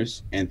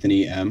honors,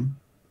 Anthony M.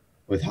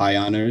 With high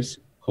honors,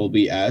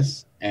 Colby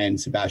S. and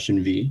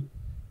Sebastian V.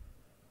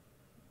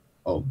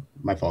 Oh,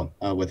 my fault.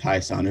 With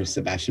highest honors,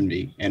 Sebastian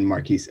V. and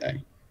Marquise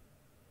A.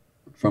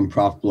 From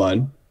Prof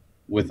Blood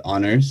with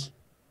honors,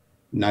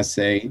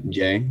 Nase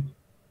J.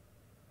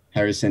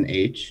 Harrison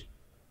H.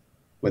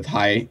 With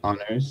high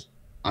honors,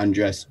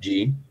 Andres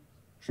G.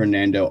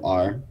 Fernando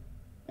R.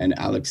 and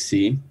Alex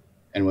C.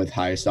 And with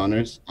highest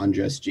honors,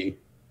 Andres G.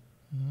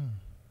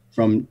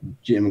 From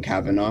Jim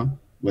Kavanaugh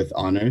with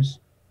honors,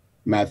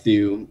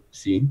 Matthew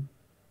C.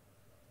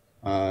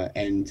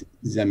 And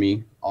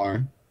Zemi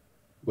R.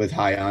 With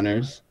high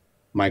honors,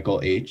 Michael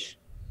H.,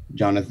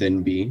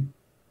 Jonathan B.,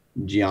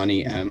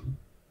 Gianni M.,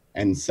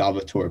 and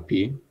Salvatore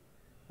P.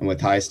 And with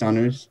highest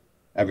honors,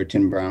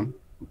 Everton Brown.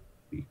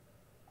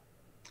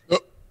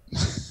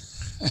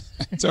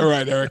 It's all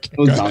right, Eric.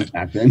 Those bounce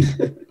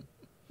happen.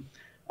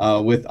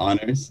 With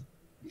honors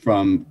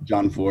from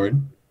John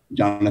Ford,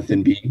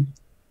 Jonathan B.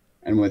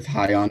 And with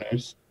high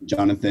honors,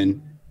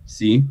 Jonathan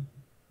C.,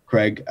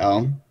 Craig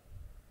L.,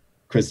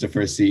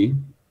 Christopher C.,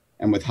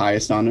 and with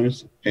highest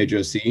honors,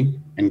 Pedro C.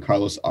 and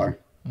Carlos R.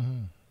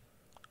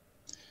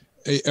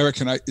 Hey, Eric,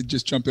 can I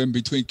just jump in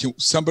between? Can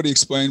somebody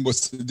explain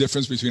what's the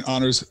difference between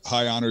honors,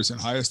 high honors, and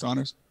highest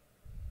honors?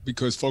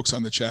 Because folks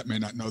on the chat may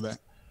not know that.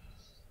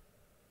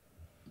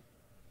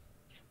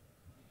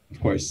 Of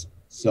course.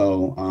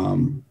 So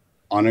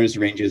honors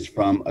ranges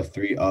from a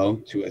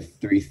 3.0 to a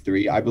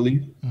 3.3, I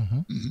believe.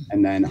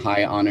 And then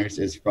high honors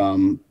is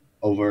from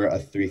over a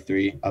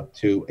 3.3 up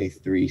to a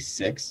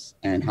 3.6.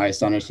 And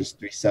highest honors is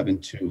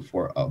 3.7 to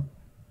 4.0.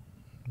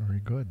 Very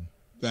good.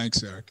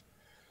 Thanks, Eric.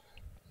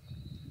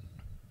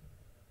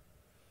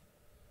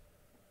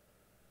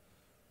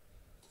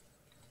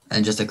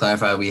 And just to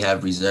clarify, we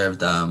have reserved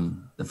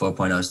the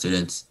 4.0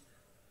 students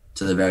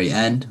to the very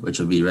end, which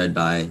will be read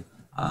by,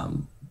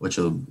 which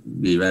will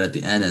be read at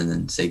the end, and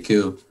then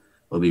Sekou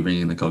will be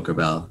ringing the Coker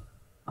bell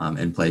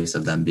in place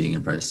of them being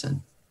in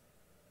person.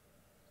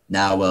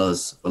 Now we'll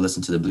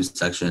listen to the blue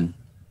section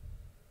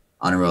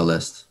honor roll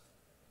list.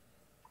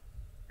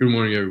 Good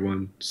morning,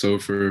 everyone. So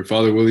for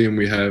Father William,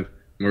 we have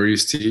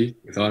Maurice T.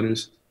 with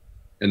honors.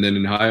 And then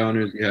in high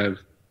honors, we have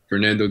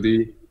Fernando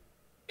D.,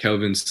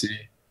 Kelvin C.,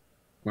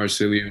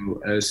 Marcelio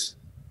S.,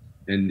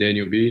 and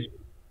Daniel B.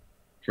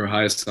 For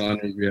highest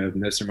honors, we have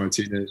Nestor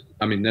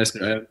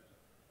M.,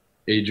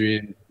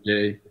 Adrian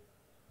J.,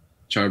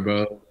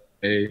 Charbel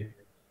A.,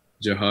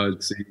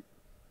 Jihad C.,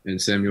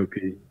 and Samuel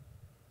P.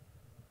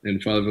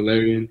 And Father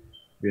Valerian,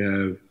 we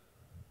have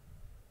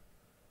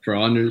for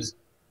honors,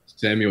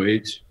 Samuel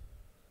H.,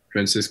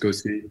 Francisco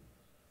C.,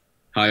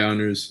 high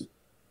honors,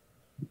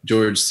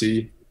 George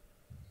C.,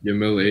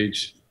 Yamil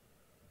H.,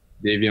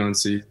 Davion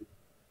C.,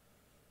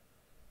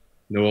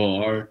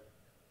 Noel R.,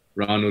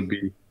 Ronald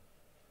B.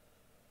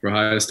 For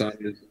highest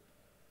honors,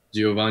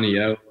 Giovanni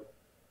L.,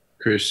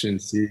 Christian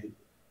C.,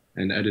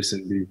 and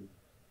Edison B.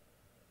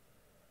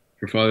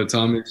 For Father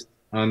Thomas,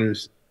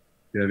 honors,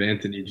 we have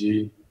Anthony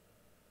G.,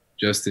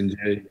 Justin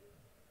J.,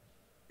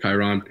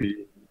 Chiron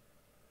P.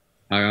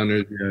 High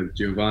honors, we have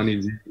Giovanni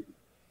Z.,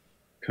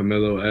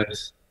 Camilo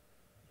S.,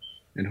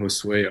 and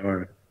Josue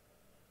R.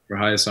 For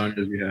highest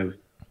honors, we have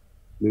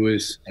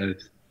Louis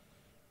S.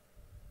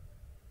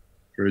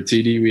 For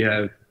TD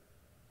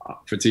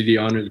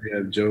honors, we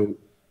have Joe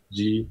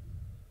G.,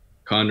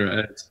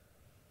 Connor S.,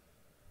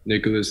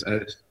 Nicholas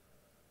S.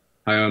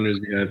 High honors,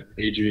 we have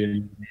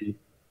Adrian D.,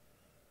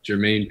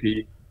 Jermaine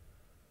P.,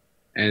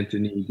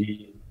 Anthony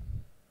D.,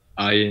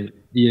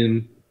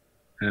 Ian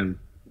M.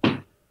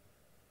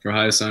 For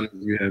highest honors,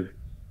 we have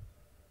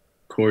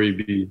Corey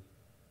B.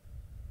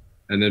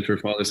 And then for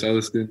Father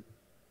Celestin,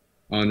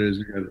 honors,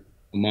 we have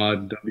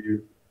Ahmad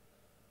W.,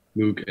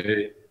 Luke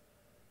A.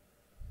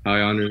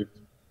 High honors,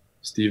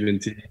 Stephen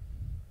T.,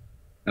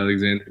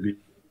 Alexander B.,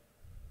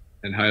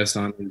 and highest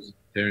honors,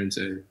 Terrence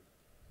A.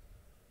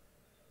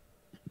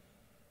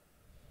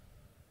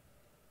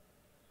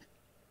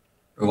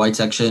 For white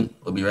section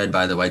will be read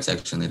by the white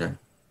section leader.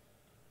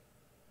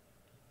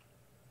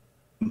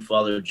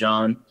 Father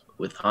John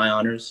with high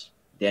honors,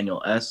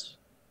 Daniel S.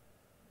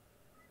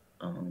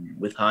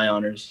 With high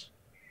honors,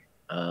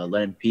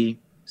 Lennon P.,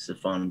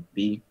 Stefan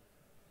B.,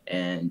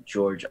 and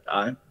George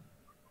I.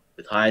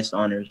 With highest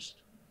honors,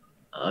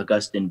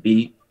 Augustine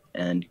B.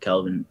 and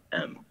Kelvin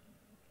M.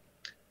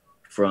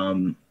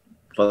 From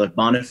Father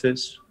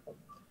Boniface,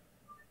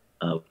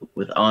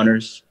 with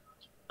honors,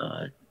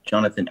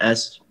 Jonathan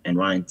S. and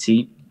Ryan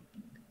T.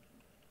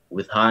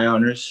 With high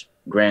honors,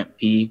 Grant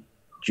P.,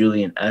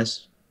 Julian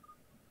S.,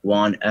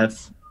 Juan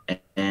F.,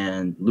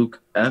 and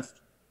Luke F.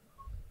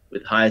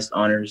 With highest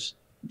honors,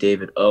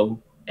 David O.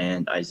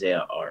 and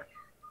Isaiah R.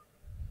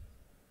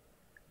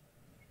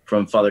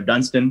 From Father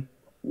Dunstan,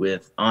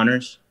 with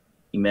honors,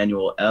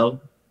 Emmanuel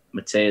L.,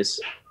 Mateus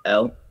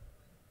L.,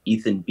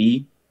 Ethan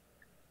B.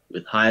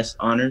 With highest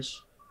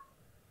honors,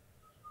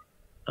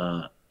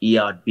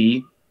 Eod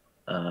B.,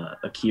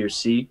 Akir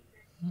C.,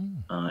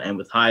 and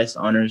with highest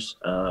honors,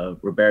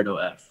 Roberto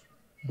F.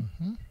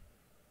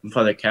 From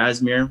Father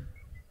Casimir,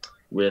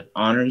 with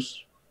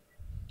honors,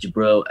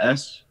 Jibril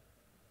S.,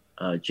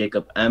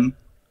 Jacob M.,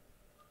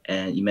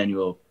 and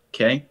Emmanuel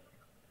K.,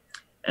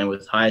 and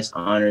with highest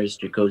honors,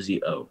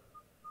 Jacozy O.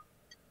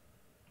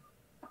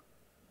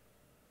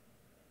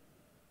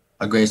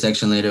 Our gray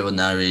section leader will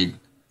now read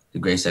the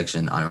gray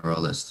section honor roll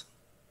list.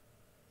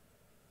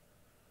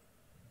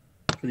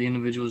 For the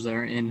individuals that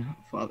are in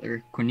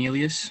Father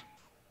Cornelius,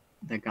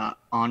 that got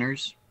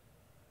honors,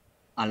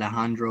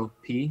 Alejandro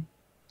P.,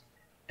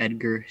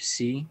 Edgar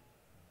C.,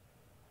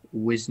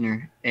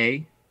 Wisner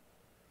A.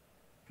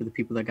 For the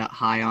people that got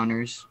high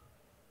honors,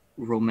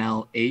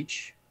 Romel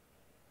H,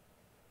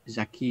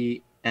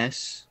 Zaki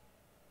S,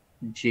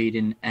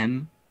 Jaden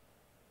M,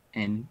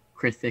 and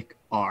Krithik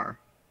R.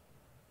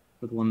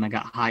 For the one that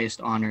got highest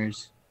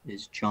honors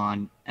is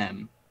John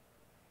M.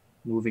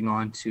 Moving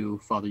on to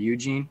Father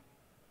Eugene.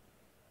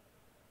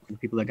 For the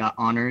people that got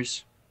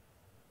honors,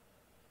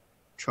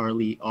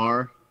 Charlie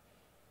R,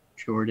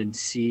 Jordan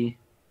C,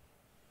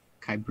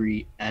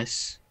 Kybri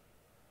S.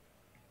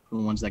 For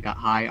the ones that got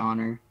high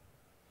honor,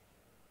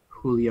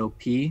 Julio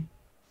P.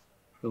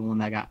 For the one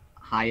that got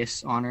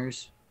highest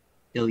honors,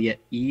 Ilya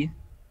E.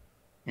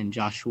 and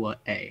Joshua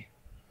A.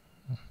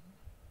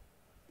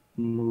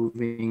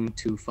 Moving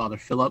to Father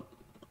Philip.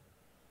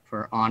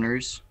 For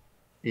honors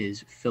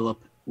is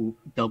Philip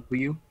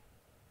W.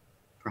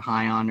 For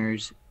high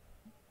honors,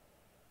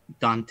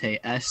 Dante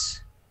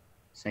S.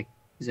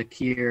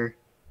 Zakir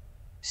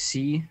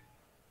C.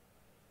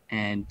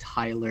 and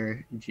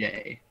Tyler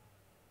J.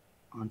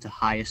 On to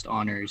highest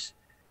honors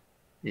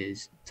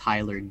is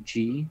Tyler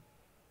G.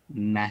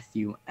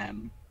 Matthew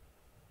M.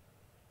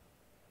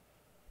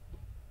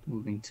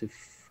 Moving to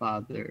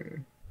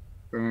Father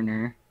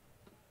Berner.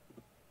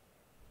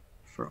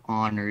 For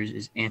honors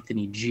is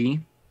Anthony G.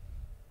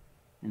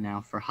 And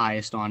now for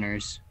highest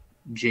honors,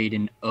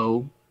 Jaden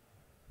O,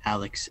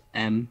 Alex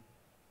M,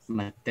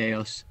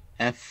 Mateos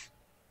F,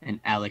 and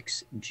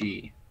Alex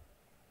G.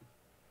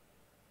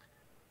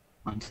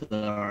 On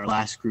to our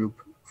last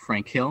group,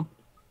 Frank Hill.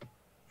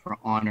 For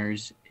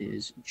honors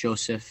is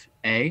Joseph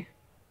A.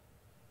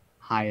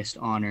 Highest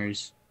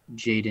honors,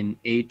 Jaden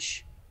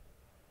H,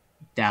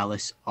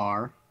 Dallas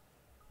R.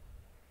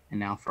 And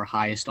now for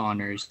highest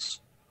honors,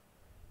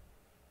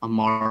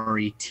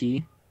 Amari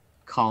T,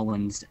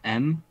 Collins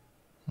M,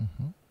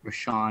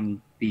 Rashawn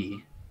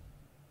B.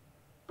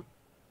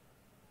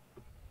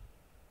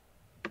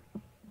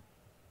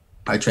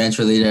 Our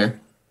transfer leader,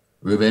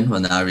 Ruben,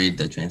 will now read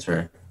the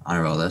transfer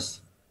honor roll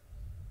list.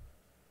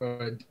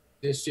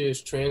 This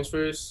year's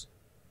transfers,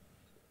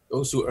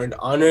 those who earned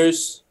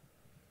honors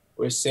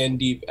were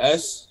Sandeep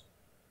S,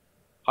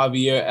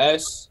 Javier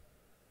S,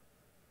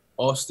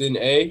 Austin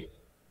A,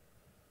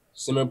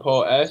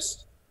 Simmerpaul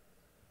S,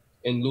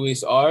 and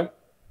Luis R.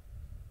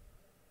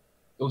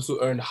 Those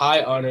who earned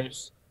high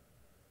honors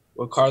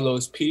were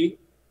Carlos P,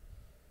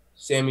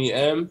 Sammy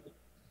M,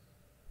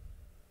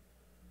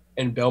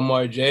 and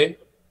Belmar J.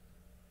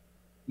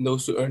 And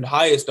those who earned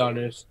highest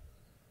honors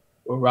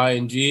were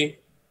Ryan G,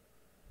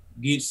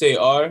 Geetse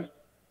R,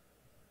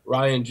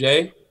 Ryan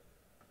J,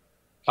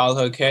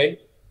 Talha K,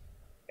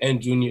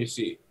 and Junior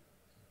C.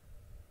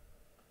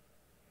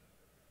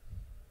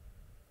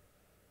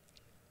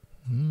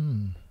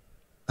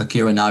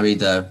 Akira will now read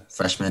the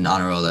freshman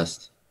honor roll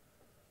list.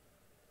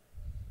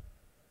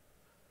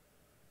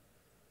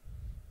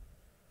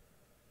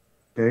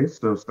 Okay,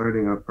 so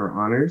starting up for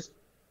honors,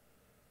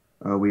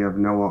 we have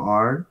Noah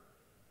R,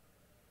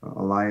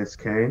 Elias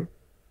K,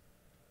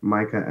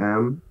 Micah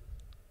M,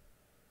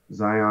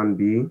 Zion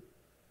B,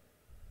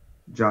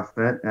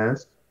 Jafet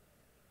S,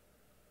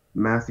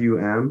 Matthew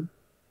M,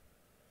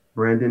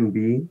 Brandon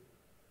B,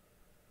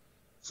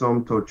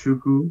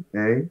 Somtochukwu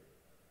A,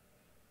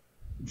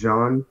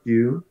 John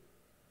Q,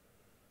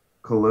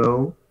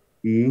 Khalil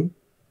E,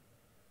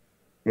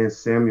 and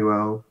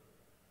Samuel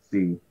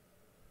C.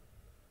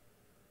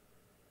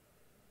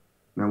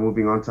 Now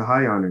moving on to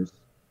high honors.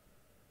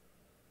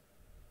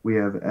 We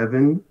have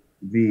Evan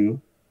V,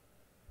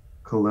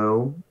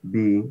 Khalil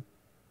B,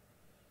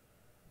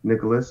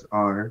 Nicholas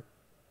R,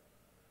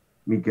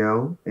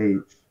 Miguel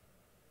H,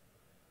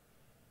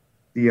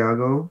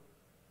 Thiago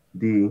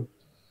D,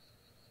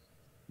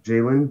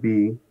 Jalen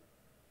B,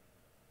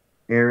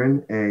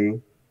 Aaron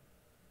A,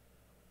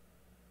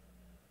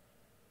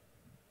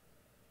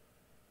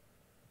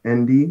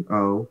 Andy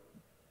O,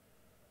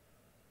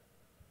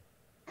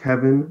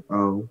 Kevin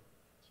O,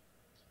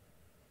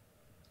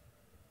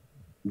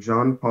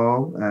 John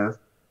Paul F,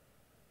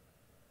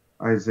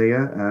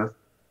 Isaiah F,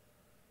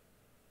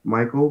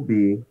 Michael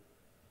B,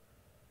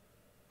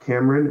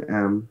 Cameron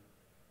M,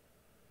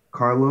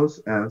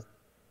 Carlos F,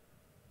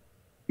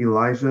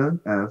 Elijah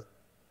F,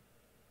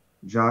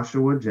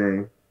 Joshua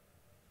J,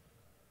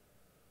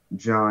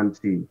 John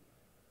T,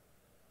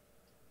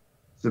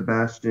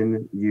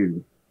 Sebastian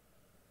U,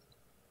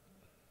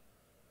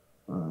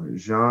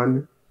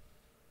 Jean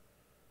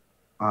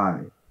I,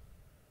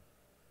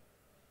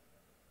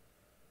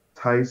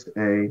 Tice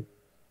A,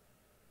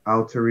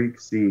 Altariq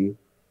C,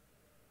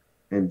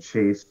 and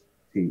Chase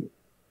T.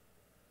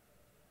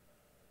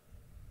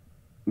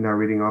 Now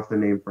reading off the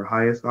name for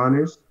highest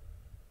honors,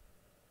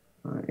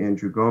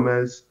 Andrew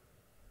Gomez,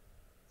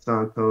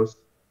 Santos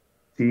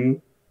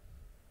T,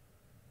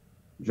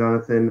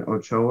 Jonathan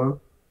Ochoa,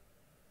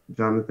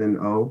 Jonathan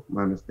O,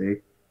 my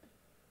mistake,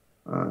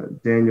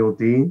 Daniel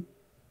D,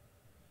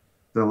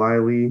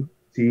 Deliley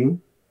T,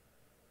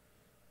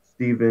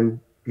 Stephen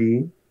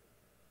P,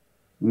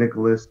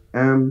 Nicholas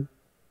M,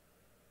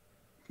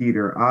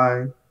 Peter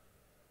I,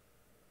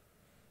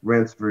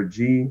 Ransford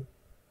G,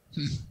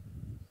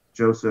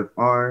 Joseph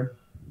R,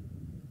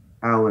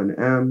 Alan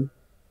M.,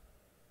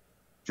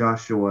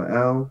 Joshua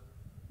L.,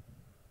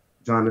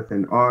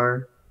 Jonathan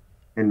R.,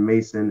 and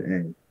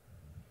Mason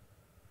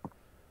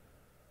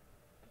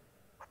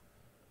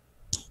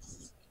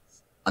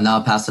I'll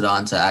now pass it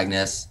on to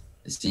Agnes,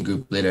 the student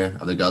group leader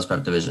of the Girls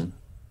Prep Division.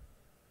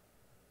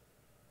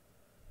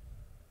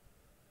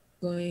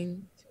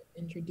 Going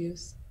to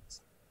introduce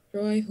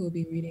Troy, who will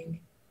be reading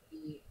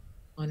the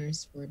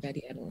honors for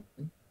Betty Edelin.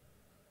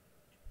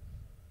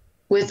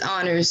 With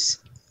honors,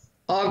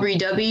 Aubrey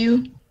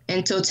W.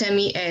 and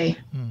Totemi A.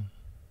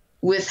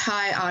 With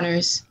high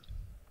honors,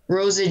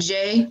 Rosa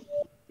J.,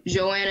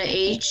 Joanna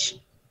H.,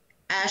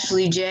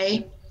 Ashley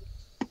J.,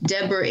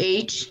 Deborah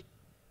H.,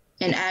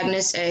 and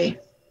Agnes A.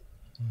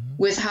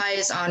 With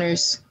highest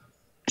honors,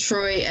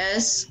 Troy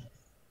S.,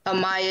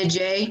 Amaya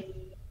J.,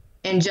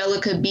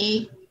 Angelica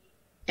B.,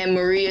 and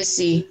Maria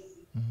C.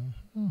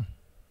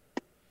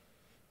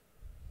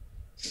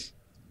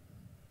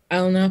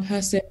 I will now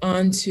pass it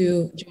on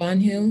to Joanne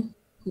Hill,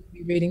 who will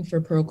be reading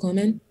for Pro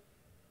Coleman.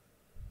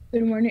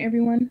 Good morning,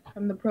 everyone.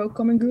 From the Pro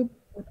Coleman group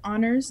with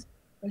honors,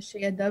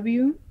 Lashea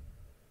W.,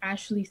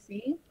 Ashley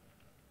C.,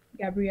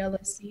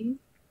 Gabriella C.,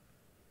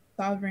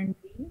 Sovereign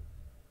B.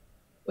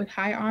 With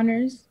high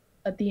honors,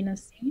 Athena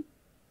C.,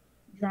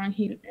 John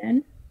Hill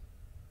N.,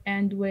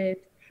 and with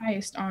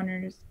highest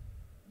honors,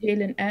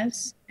 Jalen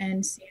S.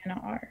 and Sienna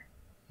R.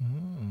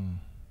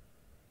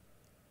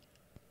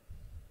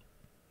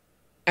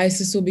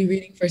 Isis will be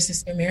reading for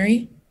Sister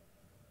Mary.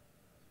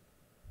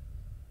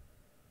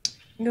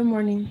 Good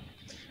morning.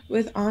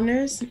 With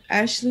honors,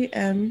 Ashley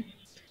M.,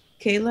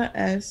 Kayla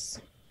S.,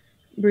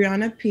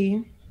 Brianna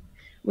P.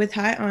 With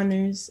high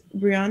honors,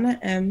 Brianna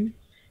M.,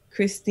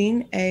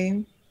 Christine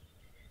A.,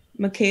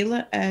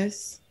 Michaela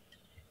S.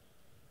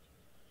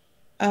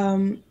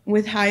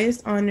 With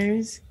highest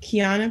honors,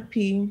 Kiana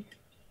P.,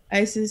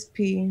 Isis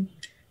P.,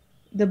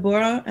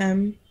 Deborah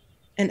M.,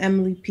 and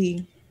Emily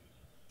P.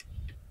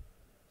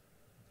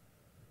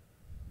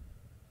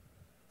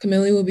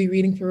 Camille will be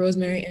reading for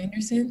Rosemary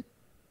Anderson.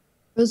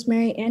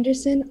 Rosemary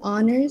Anderson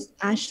honors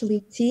Ashley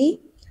T.,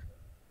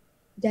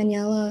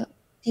 Daniela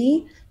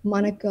D.,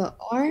 Monica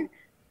R.,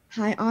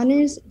 high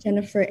honors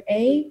Jennifer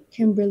A.,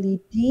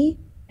 Kimberly D.,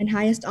 and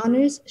highest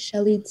honors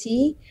Shelly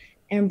T.,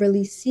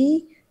 Amberly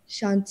C.,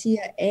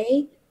 Shantia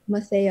A.,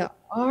 Mathea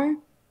R.,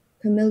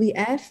 Camille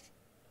F.,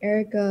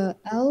 Erica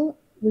L.,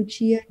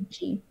 Lucia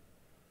G.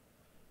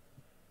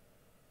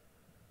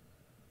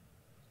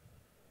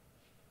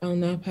 I'll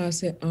now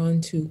pass it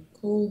on to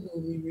Cole, who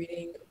will be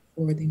reading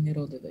for the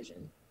Middle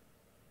Division.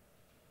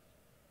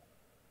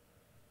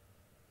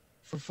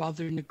 For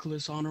Father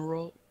Nicholas Honor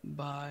Roll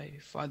by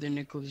Father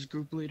Nicholas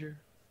Group Leader.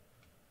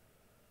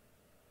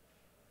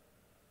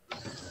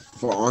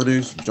 For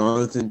honors,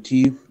 Jonathan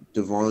T.,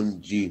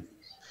 Devon G.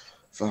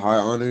 For high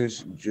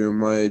honors,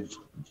 Jeremiah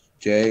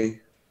J.,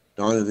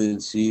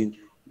 Donovan C.,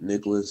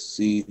 Nicholas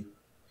C.,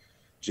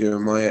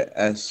 Jeremiah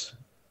S.,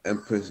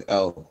 Empress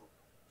L.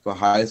 For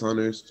highest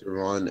honors,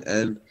 Teron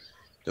N.,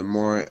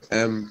 Demar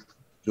M.,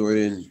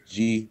 Jordan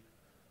G.,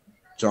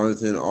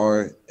 Jonathan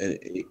R., and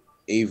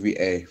Avery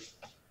A.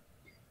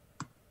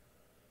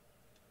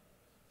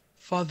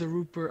 Father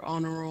Rupert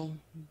Honor Roll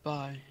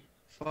by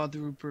Father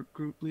Rupert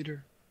Group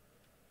Leader.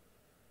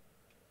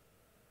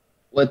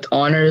 With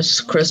honors,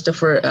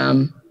 Christopher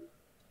M.,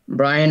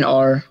 Brian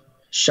R.,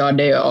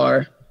 Sade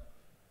R.,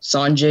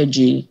 Sanjay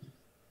G.,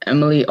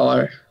 Emily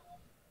R.,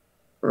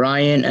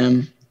 Ryan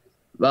M.,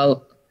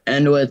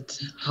 and with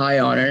high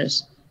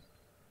honors,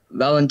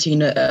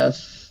 Valentina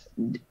F.,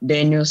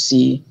 Daniel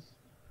C.,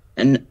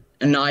 and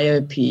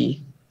Anaya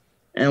P.,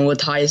 and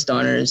with highest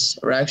honors,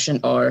 Rakshan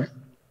R.,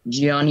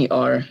 Gianni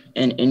R.,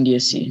 and India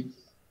C.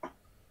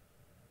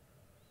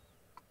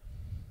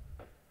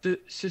 The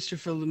Sister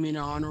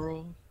Philomena Honor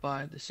Roll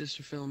by the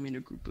Sister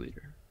Philomena Group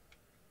Leader.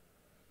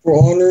 For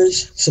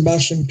honors,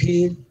 Sebastian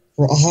P.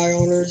 For high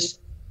honors,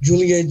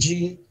 Julia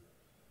G.,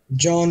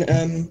 John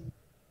M.,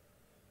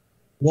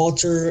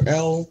 Walter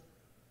L.,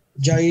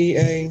 Jai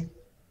A.,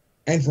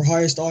 and for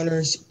highest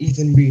honors,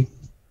 Ethan B.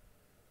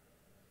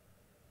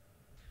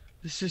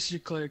 The Sister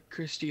Claire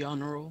Christie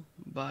Honor Roll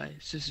by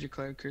Sister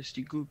Claire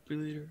Christie Group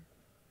Leader.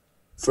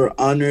 For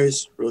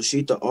honors,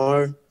 Roshita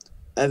R.,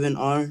 Evan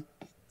R.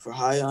 For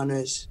high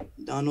honors,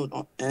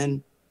 Donald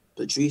N.,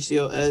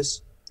 Patricio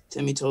S.,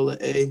 Timmy Tola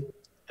A.,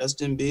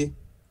 Justin B.,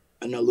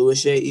 and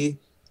Louis E.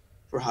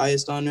 For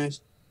highest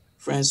honors,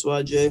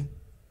 Francois J.,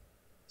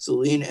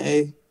 Celine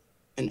A.,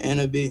 and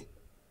Anna B.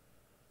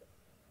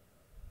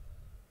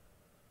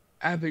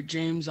 Abbott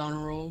James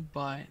Honor Roll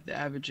by the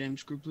Abbott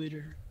James Group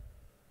Leader.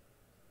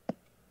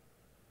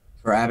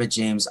 For Abbott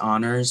James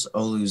honors,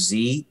 Olu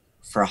Z.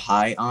 For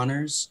high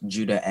honors,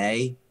 Judah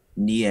A.,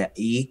 Nia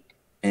E.,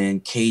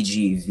 and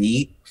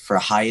KGV. For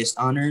highest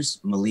honors,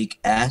 Malik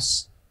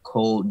S.,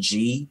 Cole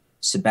G.,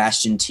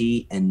 Sebastian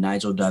T., and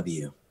Nigel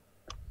W.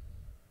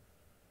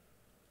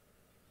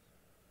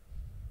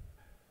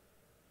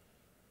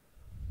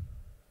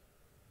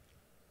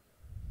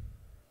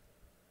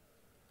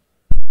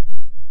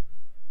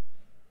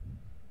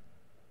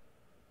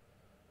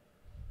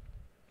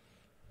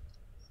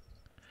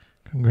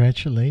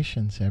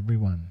 Congratulations,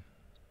 everyone.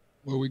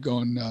 Where are we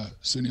going,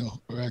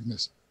 Sunil or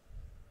Agnes?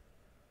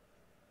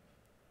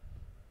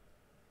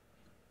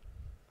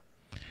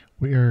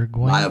 We are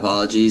going. My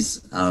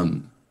apologies.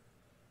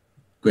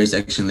 Grade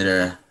section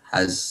leader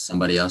has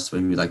somebody else.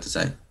 What would you like to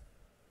say?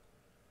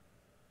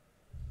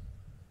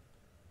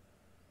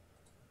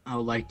 I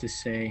would like to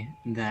say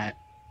that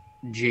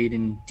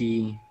Jaden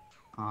D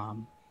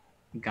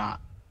got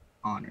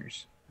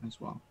honors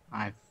as well.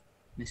 I've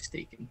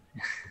mistaken.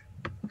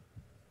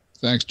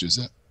 Thanks,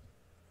 Gisette.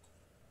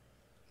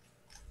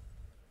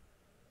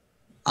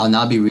 I'll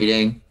now be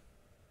reading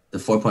the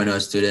 4.0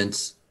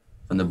 students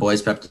from the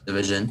boys prep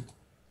division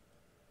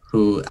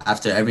who,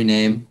 after every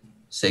name,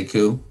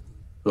 Sekou,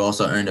 who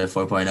also earned a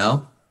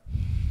 4.0,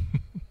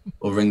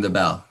 will ring the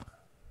bell,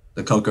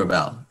 the Coker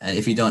bell. And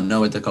if you don't know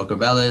what the Coker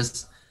bell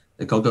is,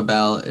 the Coker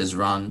bell is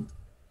rung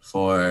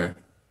for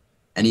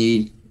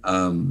any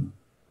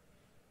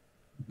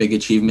big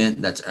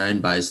achievement that's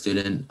earned by a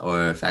student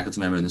or faculty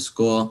member in the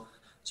school.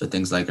 So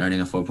things like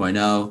earning a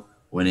 4.0,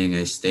 winning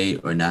a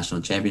state or national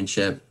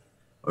championship,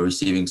 or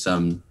receiving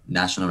some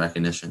national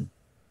recognition.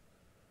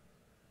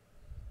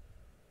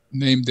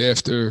 Named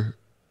after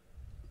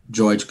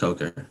George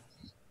Coker,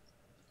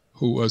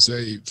 who was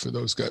for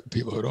those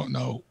people who don't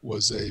know,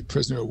 was a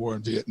prisoner of war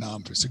in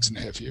Vietnam for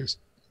 6.5 years.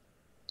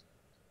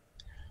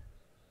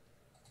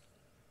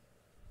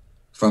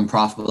 From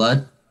Prof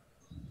Blood,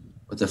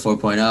 with the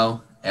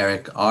 4.0,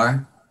 Eric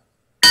R.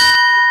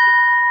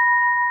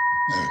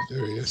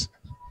 There he is.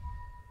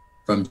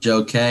 From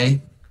Joe K,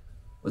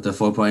 with the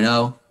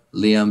 4.0,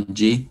 Liam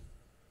G.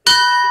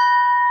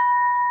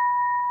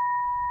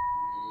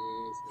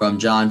 From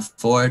John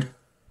Ford,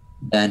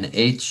 Ben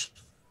H.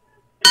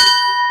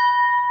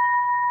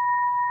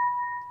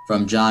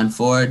 From John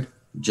Ford,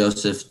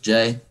 Joseph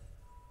J.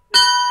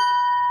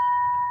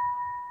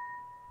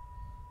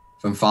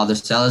 From Father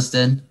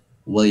Celestin,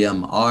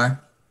 William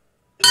R.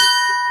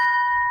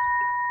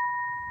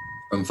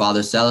 From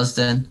Father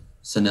Celestin,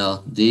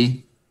 Sunil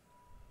D.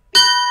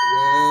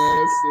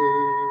 Yes,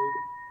 sir.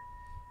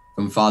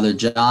 From Father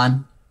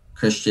John,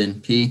 Christian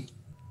P.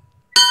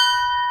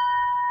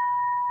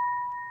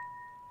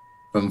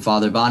 From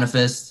Father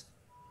Boniface,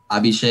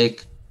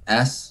 Abhishek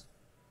S.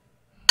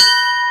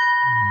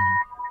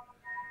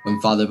 From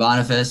Father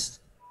Boniface,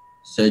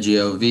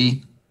 Sergio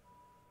V.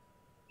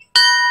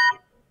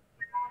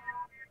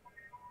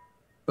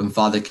 From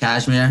Father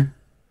Kashmir,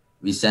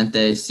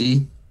 Vicente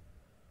C.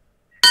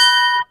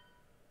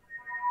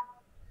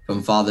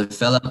 From Father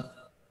Philip,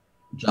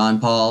 John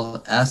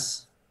Paul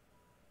S.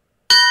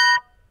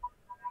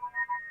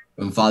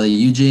 From Father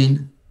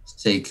Eugene,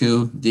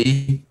 Sekou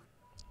D.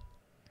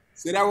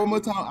 Say that one more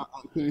time. I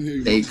couldn't hear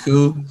you.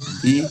 Sekou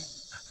D.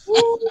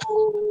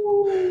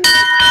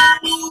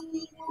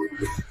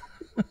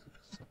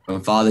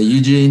 From Father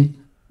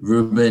Eugene,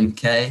 Ruben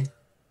K.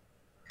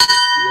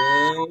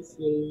 Yes,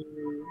 sir.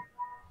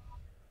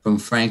 From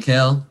Frank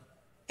Hill,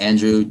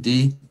 Andrew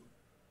D.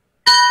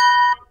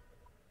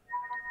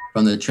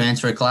 From the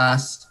transfer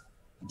class,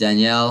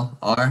 Danielle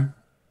R.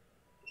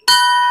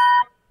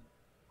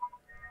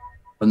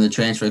 From the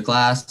transfer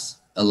class,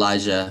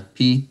 Elijah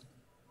P.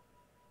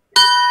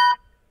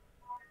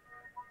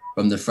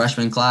 From the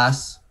freshman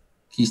class,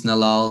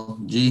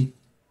 Kisnalal G.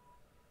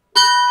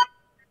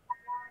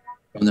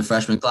 From the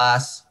freshman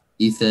class,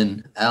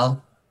 Ethan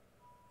L.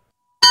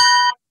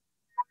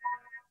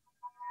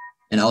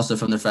 And also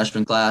from the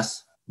freshman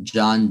class,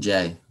 John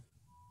J.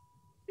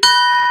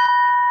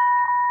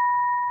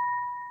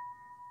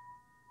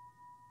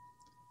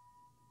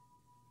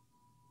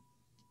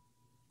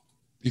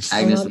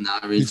 Agnes will now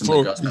read from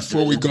the girls.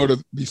 Before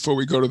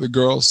we go to the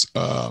girls,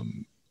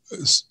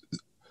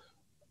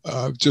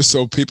 just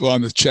so people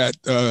on the chat,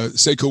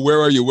 Sekou,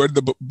 where are you? Where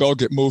did the bell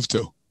get moved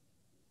to?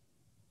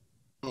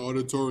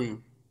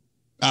 Auditorium.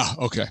 Ah,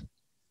 okay.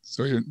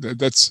 So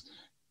that's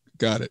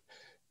got it.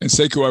 And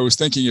Sekou, I was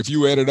thinking if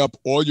you added up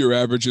all your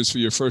averages for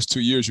your first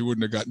 2 years, you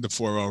wouldn't have gotten to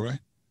 4.0, right?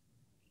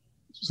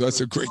 So that's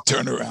a great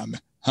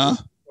turnaround, huh?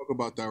 Talk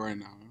about that right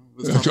now.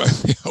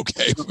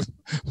 Okay.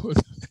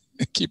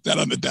 Keep that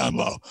on the down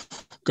low.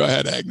 Go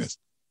ahead, Agnes.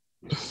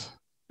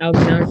 I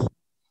will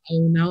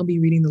now be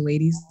reading the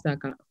ladies that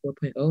got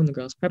 4.0 in the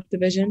girls prep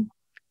division.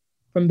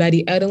 From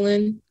Betty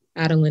Edelin,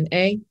 Adeline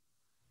A.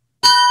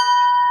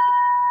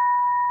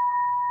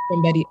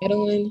 From Betty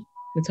Edelin,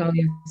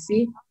 Natalia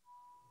C.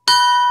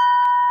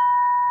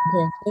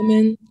 Pearl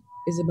Coleman,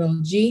 Isabel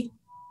G.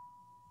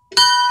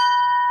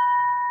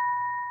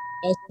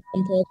 Also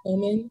from Pearl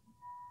Coleman,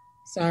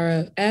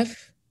 Sarah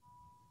F.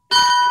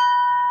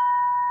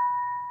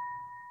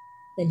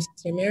 From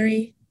Sister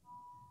Mary,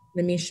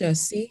 Namisha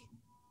C.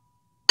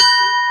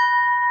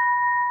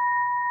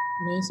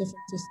 And also from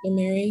Sister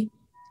Mary,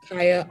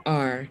 Kaya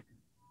R.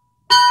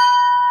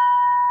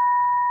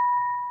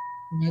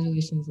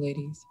 Congratulations,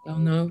 ladies. I'll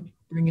now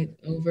bring it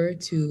over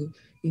to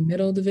the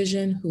middle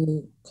division,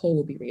 who Cole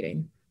will be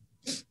reading.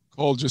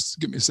 Cole, just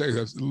give me a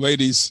second.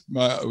 Ladies,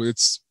 I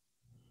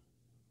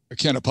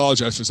can't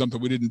apologize for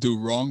something we didn't do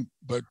wrong,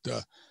 but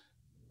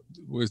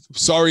we're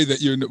sorry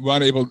that you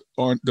weren't able,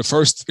 on the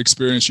first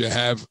experience you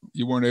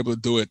weren't able to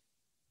do it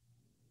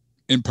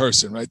in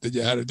person, right? That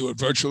you had to do it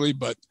virtually,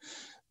 but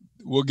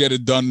we'll get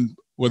it done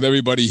with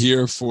everybody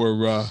here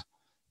for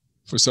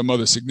some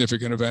other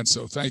significant event.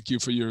 So thank you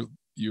for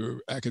your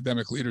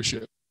academic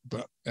leadership,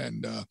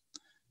 and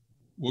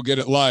we'll get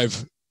it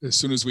live as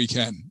soon as we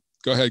can.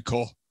 Go ahead,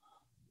 Cole.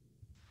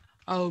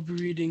 I'll be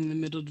reading the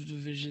middle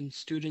division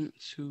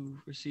students who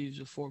receives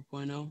a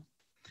 4.0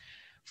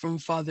 from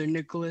Father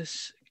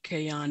Nicholas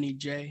Kayani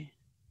J,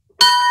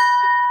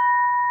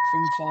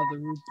 from Father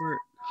Rupert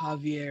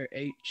Javier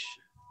H,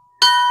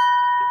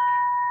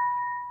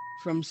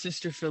 from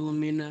Sister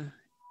Philomena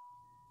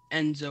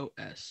Enzo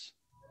S.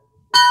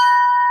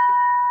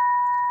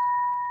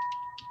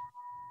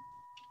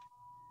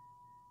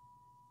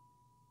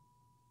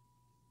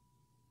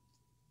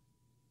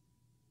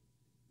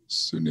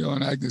 Sunil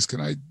and Agnes,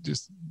 can I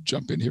just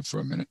jump in here for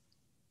a minute?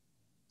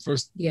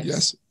 First,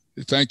 yes.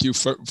 Thank you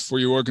for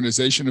your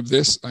organization of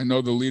this. I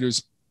know the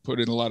leaders put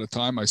in a lot of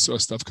time. I saw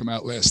stuff come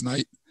out last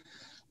night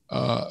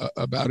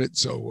about it.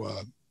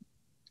 So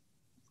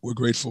we're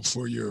grateful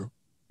for your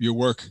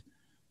work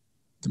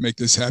to make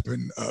this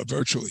happen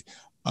virtually.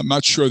 I'm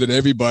not sure that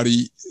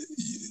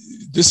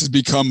this has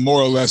become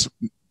more or less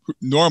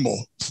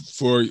normal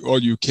for all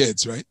you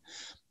kids, right?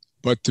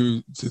 But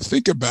to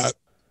think about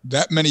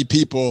that many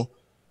people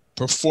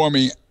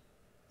performing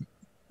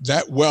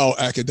that well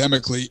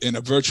academically in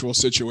a virtual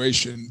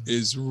situation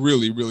is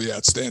really, really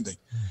outstanding.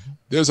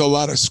 There's a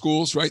lot of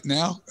schools right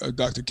now,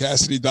 Dr.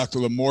 Cassidy, Dr.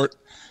 Lamort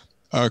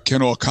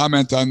can all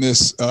comment on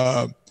this,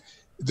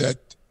 that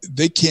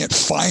they can't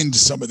find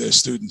some of their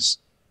students.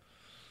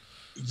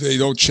 They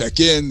don't check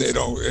in,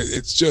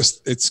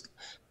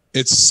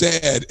 it's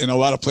sad in a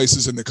lot of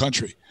places in the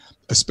country,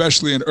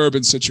 especially in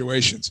urban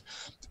situations.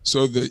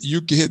 So that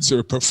you kids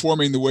are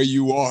performing the way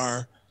you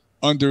are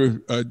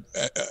under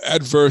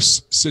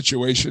adverse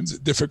situations,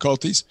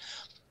 difficulties,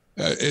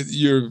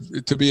 you're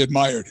to be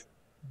admired.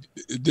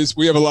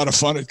 We have a lot of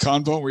fun at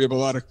Convo. We have a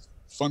lot of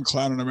fun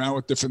clowning around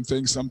with different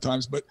things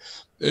sometimes, but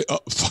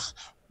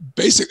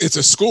basically it's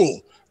a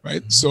school,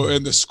 right? So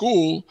in the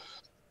school,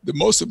 the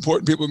most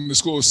important people in the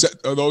school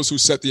are those who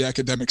set the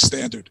academic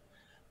standard.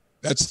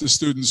 That's the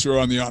students who are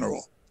on the honor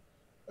roll.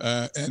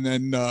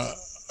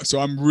 So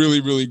I'm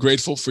really, really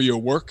grateful for your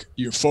work,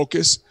 your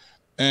focus.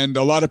 And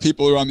a lot of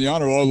people are on the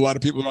honor roll, a lot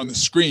of people are on the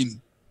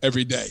screen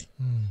every day.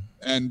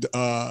 And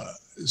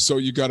so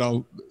you're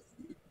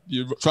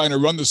trying to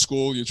run the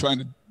school, you're trying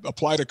to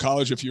apply to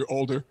college if you're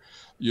older,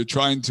 you're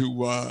trying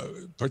to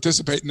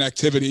participate in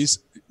activities,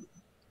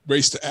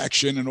 race to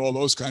action and all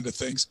those kind of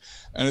things.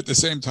 And at the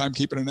same time,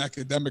 keeping an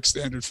academic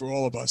standard for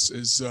all of us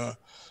is,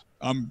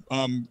 I'm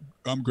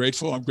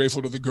grateful. I'm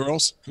grateful to the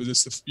girls because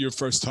it's your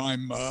first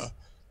time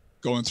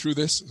going through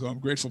this. So I'm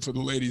grateful for the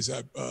ladies'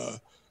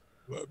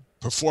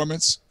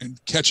 performance and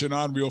catching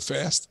on real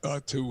fast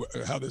to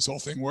how this whole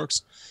thing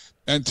works.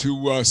 And to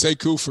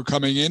Sekou for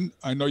coming in.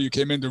 I know you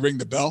came in to ring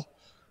the bell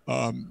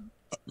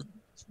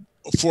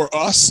for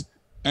us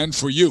and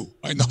for you.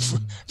 I know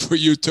for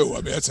you too.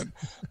 I mean, that's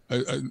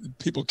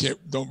people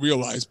don't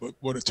realize, but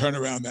what a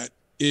turnaround that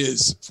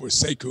is for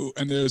Sekou,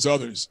 and there's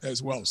others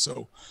as well.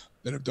 So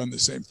that have done the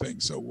same thing.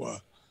 So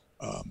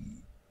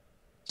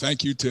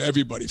thank you to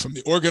everybody, from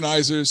the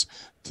organizers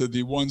to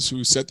the ones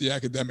who set the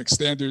academic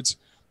standards,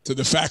 to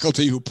the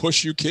faculty who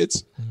push you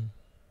kids,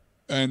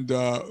 and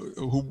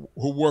who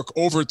work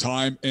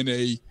overtime in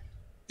a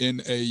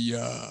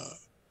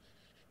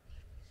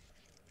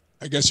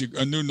I guess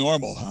a new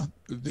normal, huh?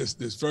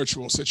 This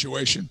virtual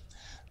situation.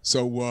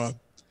 So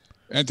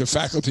and to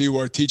faculty who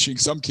are teaching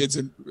some kids,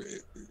 and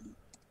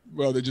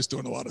well, they're just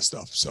doing a lot of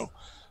stuff. So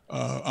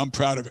I'm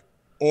proud of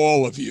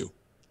all of you.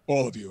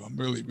 I'm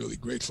really, really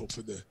grateful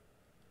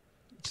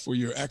for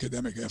your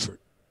academic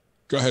effort.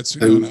 Go ahead,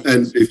 Sunil.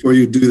 And before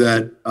you do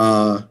that,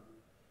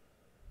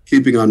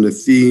 keeping on the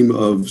theme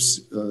of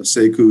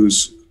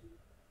Sekou's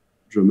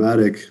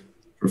dramatic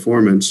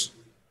performance,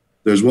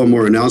 there's one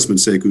more announcement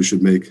Sekou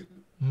should make.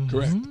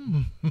 Correct.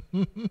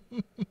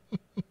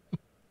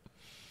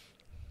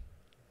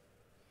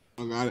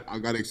 I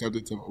got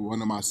accepted to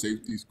one of my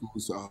safety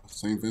schools,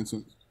 St.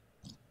 Vincent.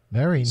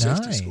 Very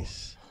Safety nice. School.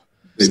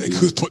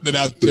 Sekou's putting it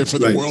out there for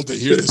the world to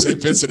hear that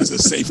St. Vincent is a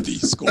safety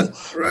school.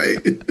 Right.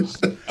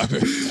 I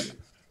mean,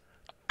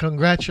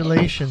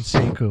 Congratulations,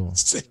 Sekou.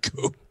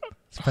 Sekou.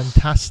 It's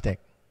fantastic.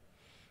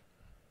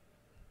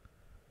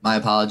 My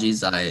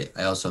apologies. I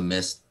also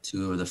missed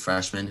two of the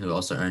freshmen who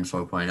also earned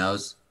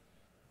 4.0s.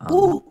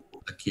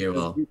 Akir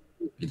will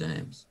be their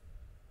names.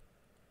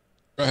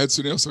 Go ahead,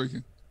 Sunil, so we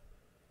can.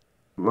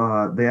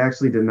 They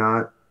actually did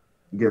not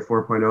get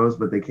 4.0s,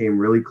 but they came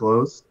really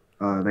close.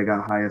 They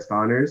got highest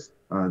honors.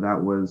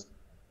 That was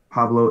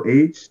Pablo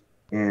H.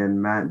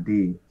 and Matt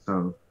D.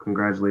 So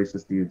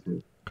congratulations to you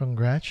two.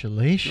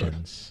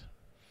 Congratulations.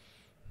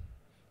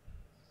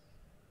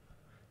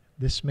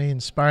 This may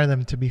inspire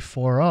them to be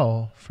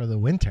 4.0 for the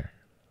winter.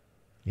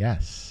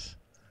 Yes.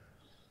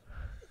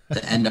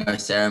 To end our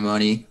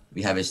ceremony,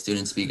 we have a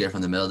student speaker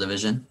from the middle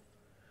division,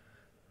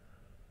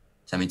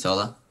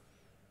 Temitola.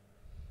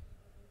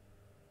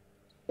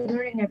 Good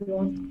morning,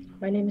 everyone.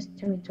 My name is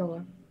Timmy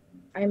Tola.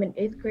 I am an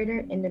 8th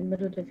grader in the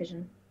middle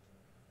division.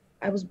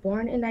 I was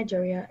born in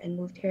Nigeria and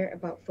moved here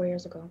about 4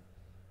 years ago.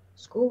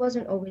 School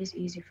wasn't always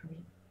easy for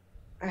me.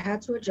 I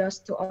had to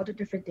adjust to all the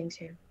different things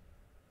here.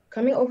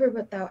 Coming over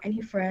without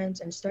any friends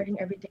and starting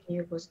everything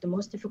new was the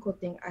most difficult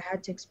thing I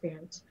had to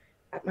experience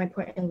at my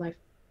point in life.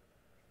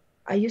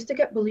 I used to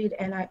get bullied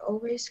and I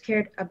always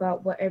cared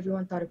about what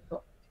everyone thought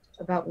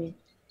about me,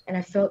 and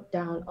I felt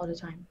down all the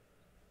time.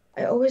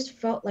 I always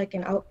felt like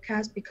an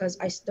outcast because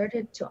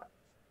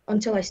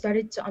until I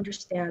started to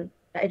understand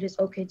that it is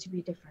okay to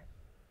be different.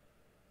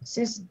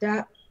 Since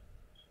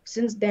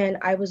then,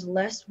 I was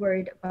less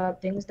worried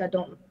about things that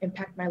don't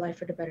impact my life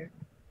for the better.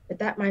 With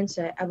that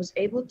mindset, I was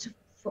able to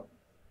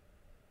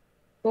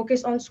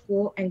focus on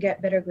school and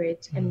get better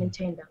grades and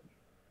maintain them.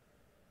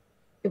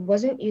 It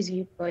wasn't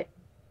easy, but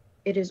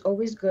it is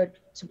always good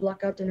to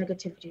block out the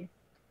negativity.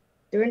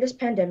 During this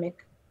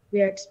pandemic,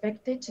 we are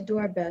expected to do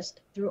our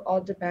best through all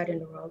the bad in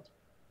the world.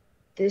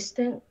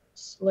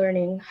 Distance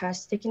learning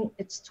has taken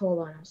its toll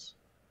on us.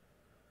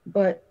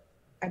 But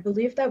I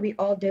believe that we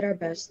all did our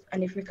best,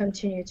 and if we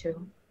continue to,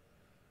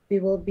 we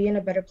will be in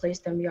a better place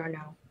than we are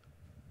now.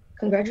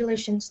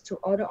 Congratulations to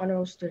all the honor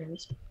roll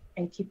students,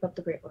 and keep up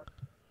the great work.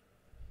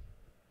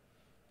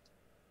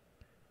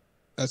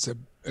 That's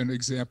an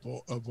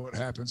example of what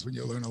happens when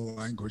you learn a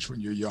language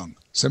when you're young.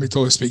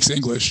 Semitola speaks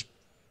English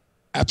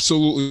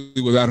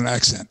absolutely without an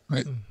accent,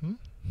 right? Mm-hmm.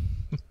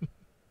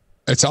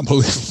 It's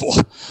unbelievable.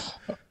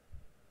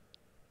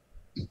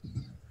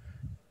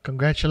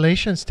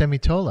 Congratulations,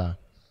 Temitola.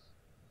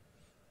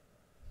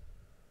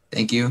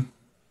 Thank you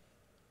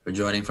for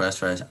joining for us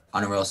for our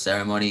honor roll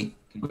ceremony.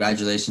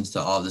 Congratulations to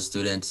all the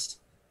students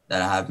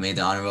that have made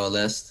the honor roll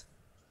list.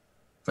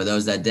 For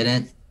those that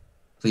didn't,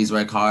 please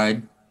work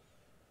hard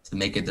to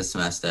make it this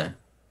semester.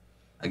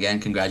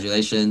 Again,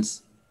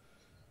 congratulations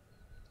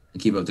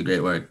and keep up the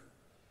great work.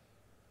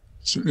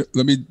 So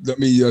let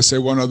me say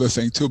one other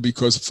thing too,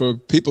 because for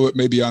people that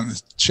may be on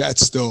the chat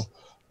still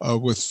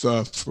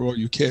for all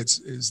you kids,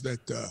 is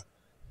that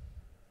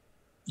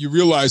you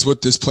realize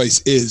what this place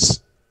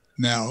is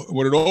now,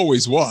 what it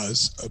always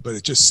was, but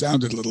it just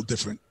sounded a little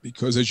different,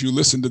 because as you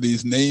listen to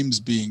these names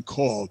being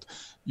called,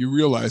 you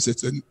realize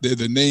that they're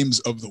the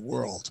names of the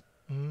world.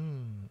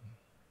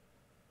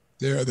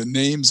 They are the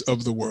names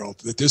of the world.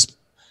 That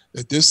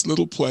this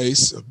little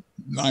place of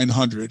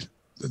 900,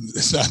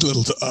 it's not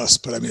little to us,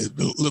 but I mean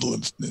little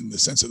in the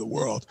sense of the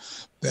world,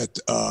 that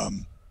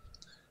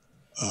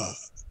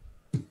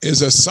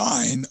is a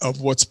sign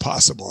of what's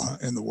possible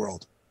in the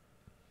world.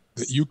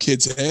 That you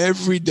kids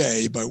every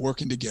day, by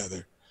working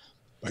together,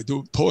 by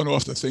pulling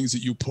off the things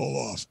that you pull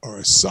off, are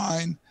a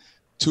sign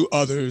to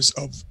others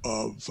of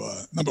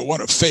number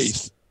one, of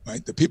faith,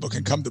 right? That people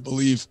can come to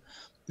believe.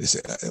 They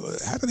say,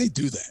 how do they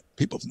do that?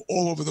 People from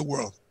all over the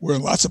world. We're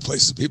in lots of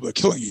places, people are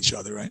killing each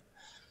other, right?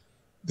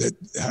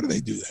 How do they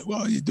do that?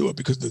 Well, you do it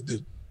because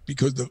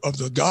of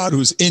the God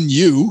who's in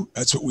you.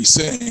 That's what we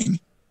sing.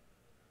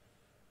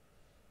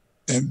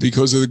 And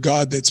because of the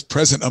God that's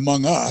present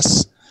among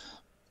us,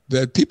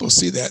 that people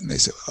see that and they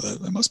say, oh,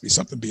 there must be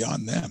something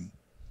beyond them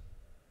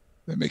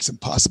that makes it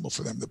possible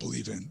for them to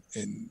believe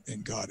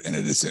in God. And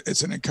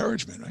it's an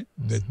encouragement, right?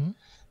 Mm-hmm.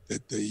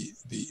 That the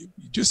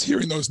just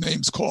hearing those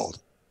names called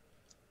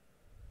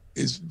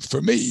is,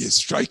 for me, is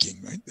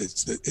striking, right?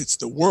 It's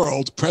the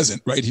world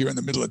present right here in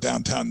the middle of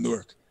downtown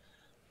Newark.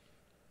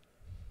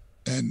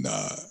 And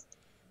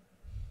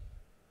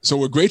so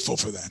we're grateful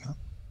for that. Huh?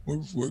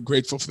 We're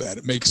grateful for that.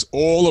 It makes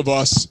all of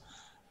us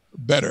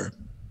better.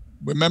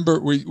 Remember,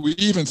 we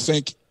even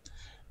think,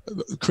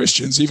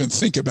 Christians even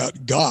think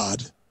about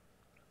God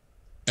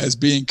as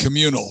being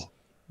communal.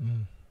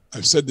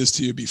 I've said this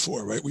to you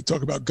before, right? We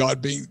talk about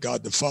God being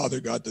God the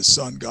Father, God the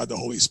Son, God the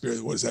Holy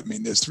Spirit. What does that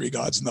mean? There's three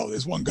gods? No,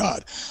 there's one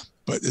God.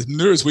 But as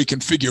near as we can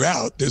figure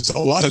out, there's a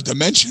lot of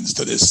dimensions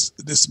to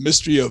this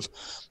mystery of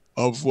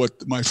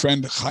what my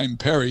friend Chaim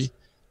Perry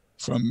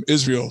from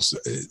Israel,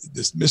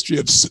 this mystery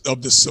of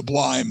the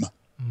sublime.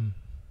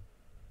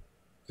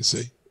 You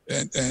see,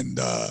 and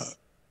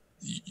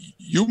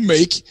you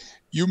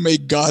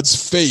make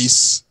God's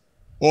face,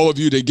 all of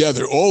you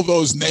together, all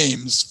those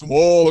names from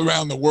all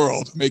around the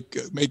world,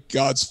 make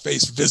God's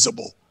face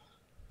visible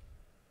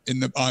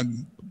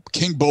on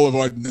King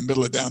Boulevard in the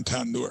middle of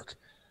downtown Newark.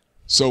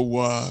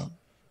 So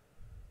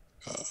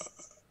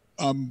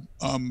I'm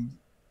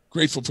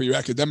grateful for your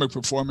academic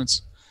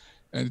performance,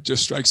 and it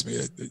just strikes me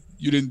that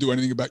you didn't do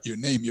anything about your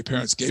name. Your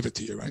parents gave it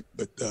to you, right?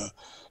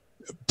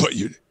 But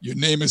your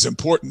name is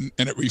important,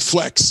 and it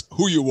reflects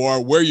who you are,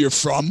 where you're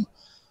from,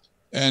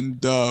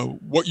 and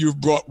what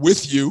you've brought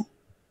with you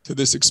to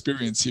this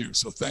experience here.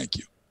 So thank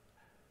you.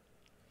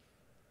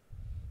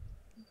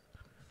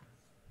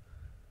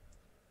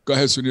 Go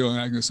ahead, Sunil and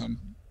Agnes.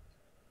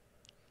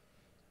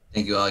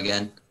 Thank you all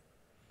again.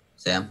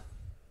 Sam.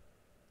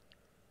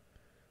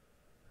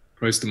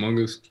 Christ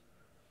among us.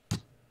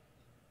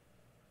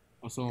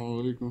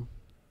 Assalamu alaikum.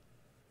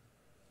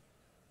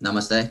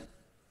 Namaste.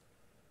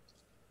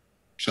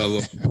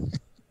 Shalom.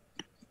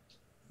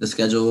 The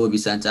schedule will be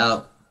sent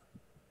out.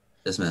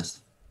 Dismissed.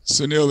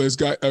 So Neil, there's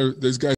guys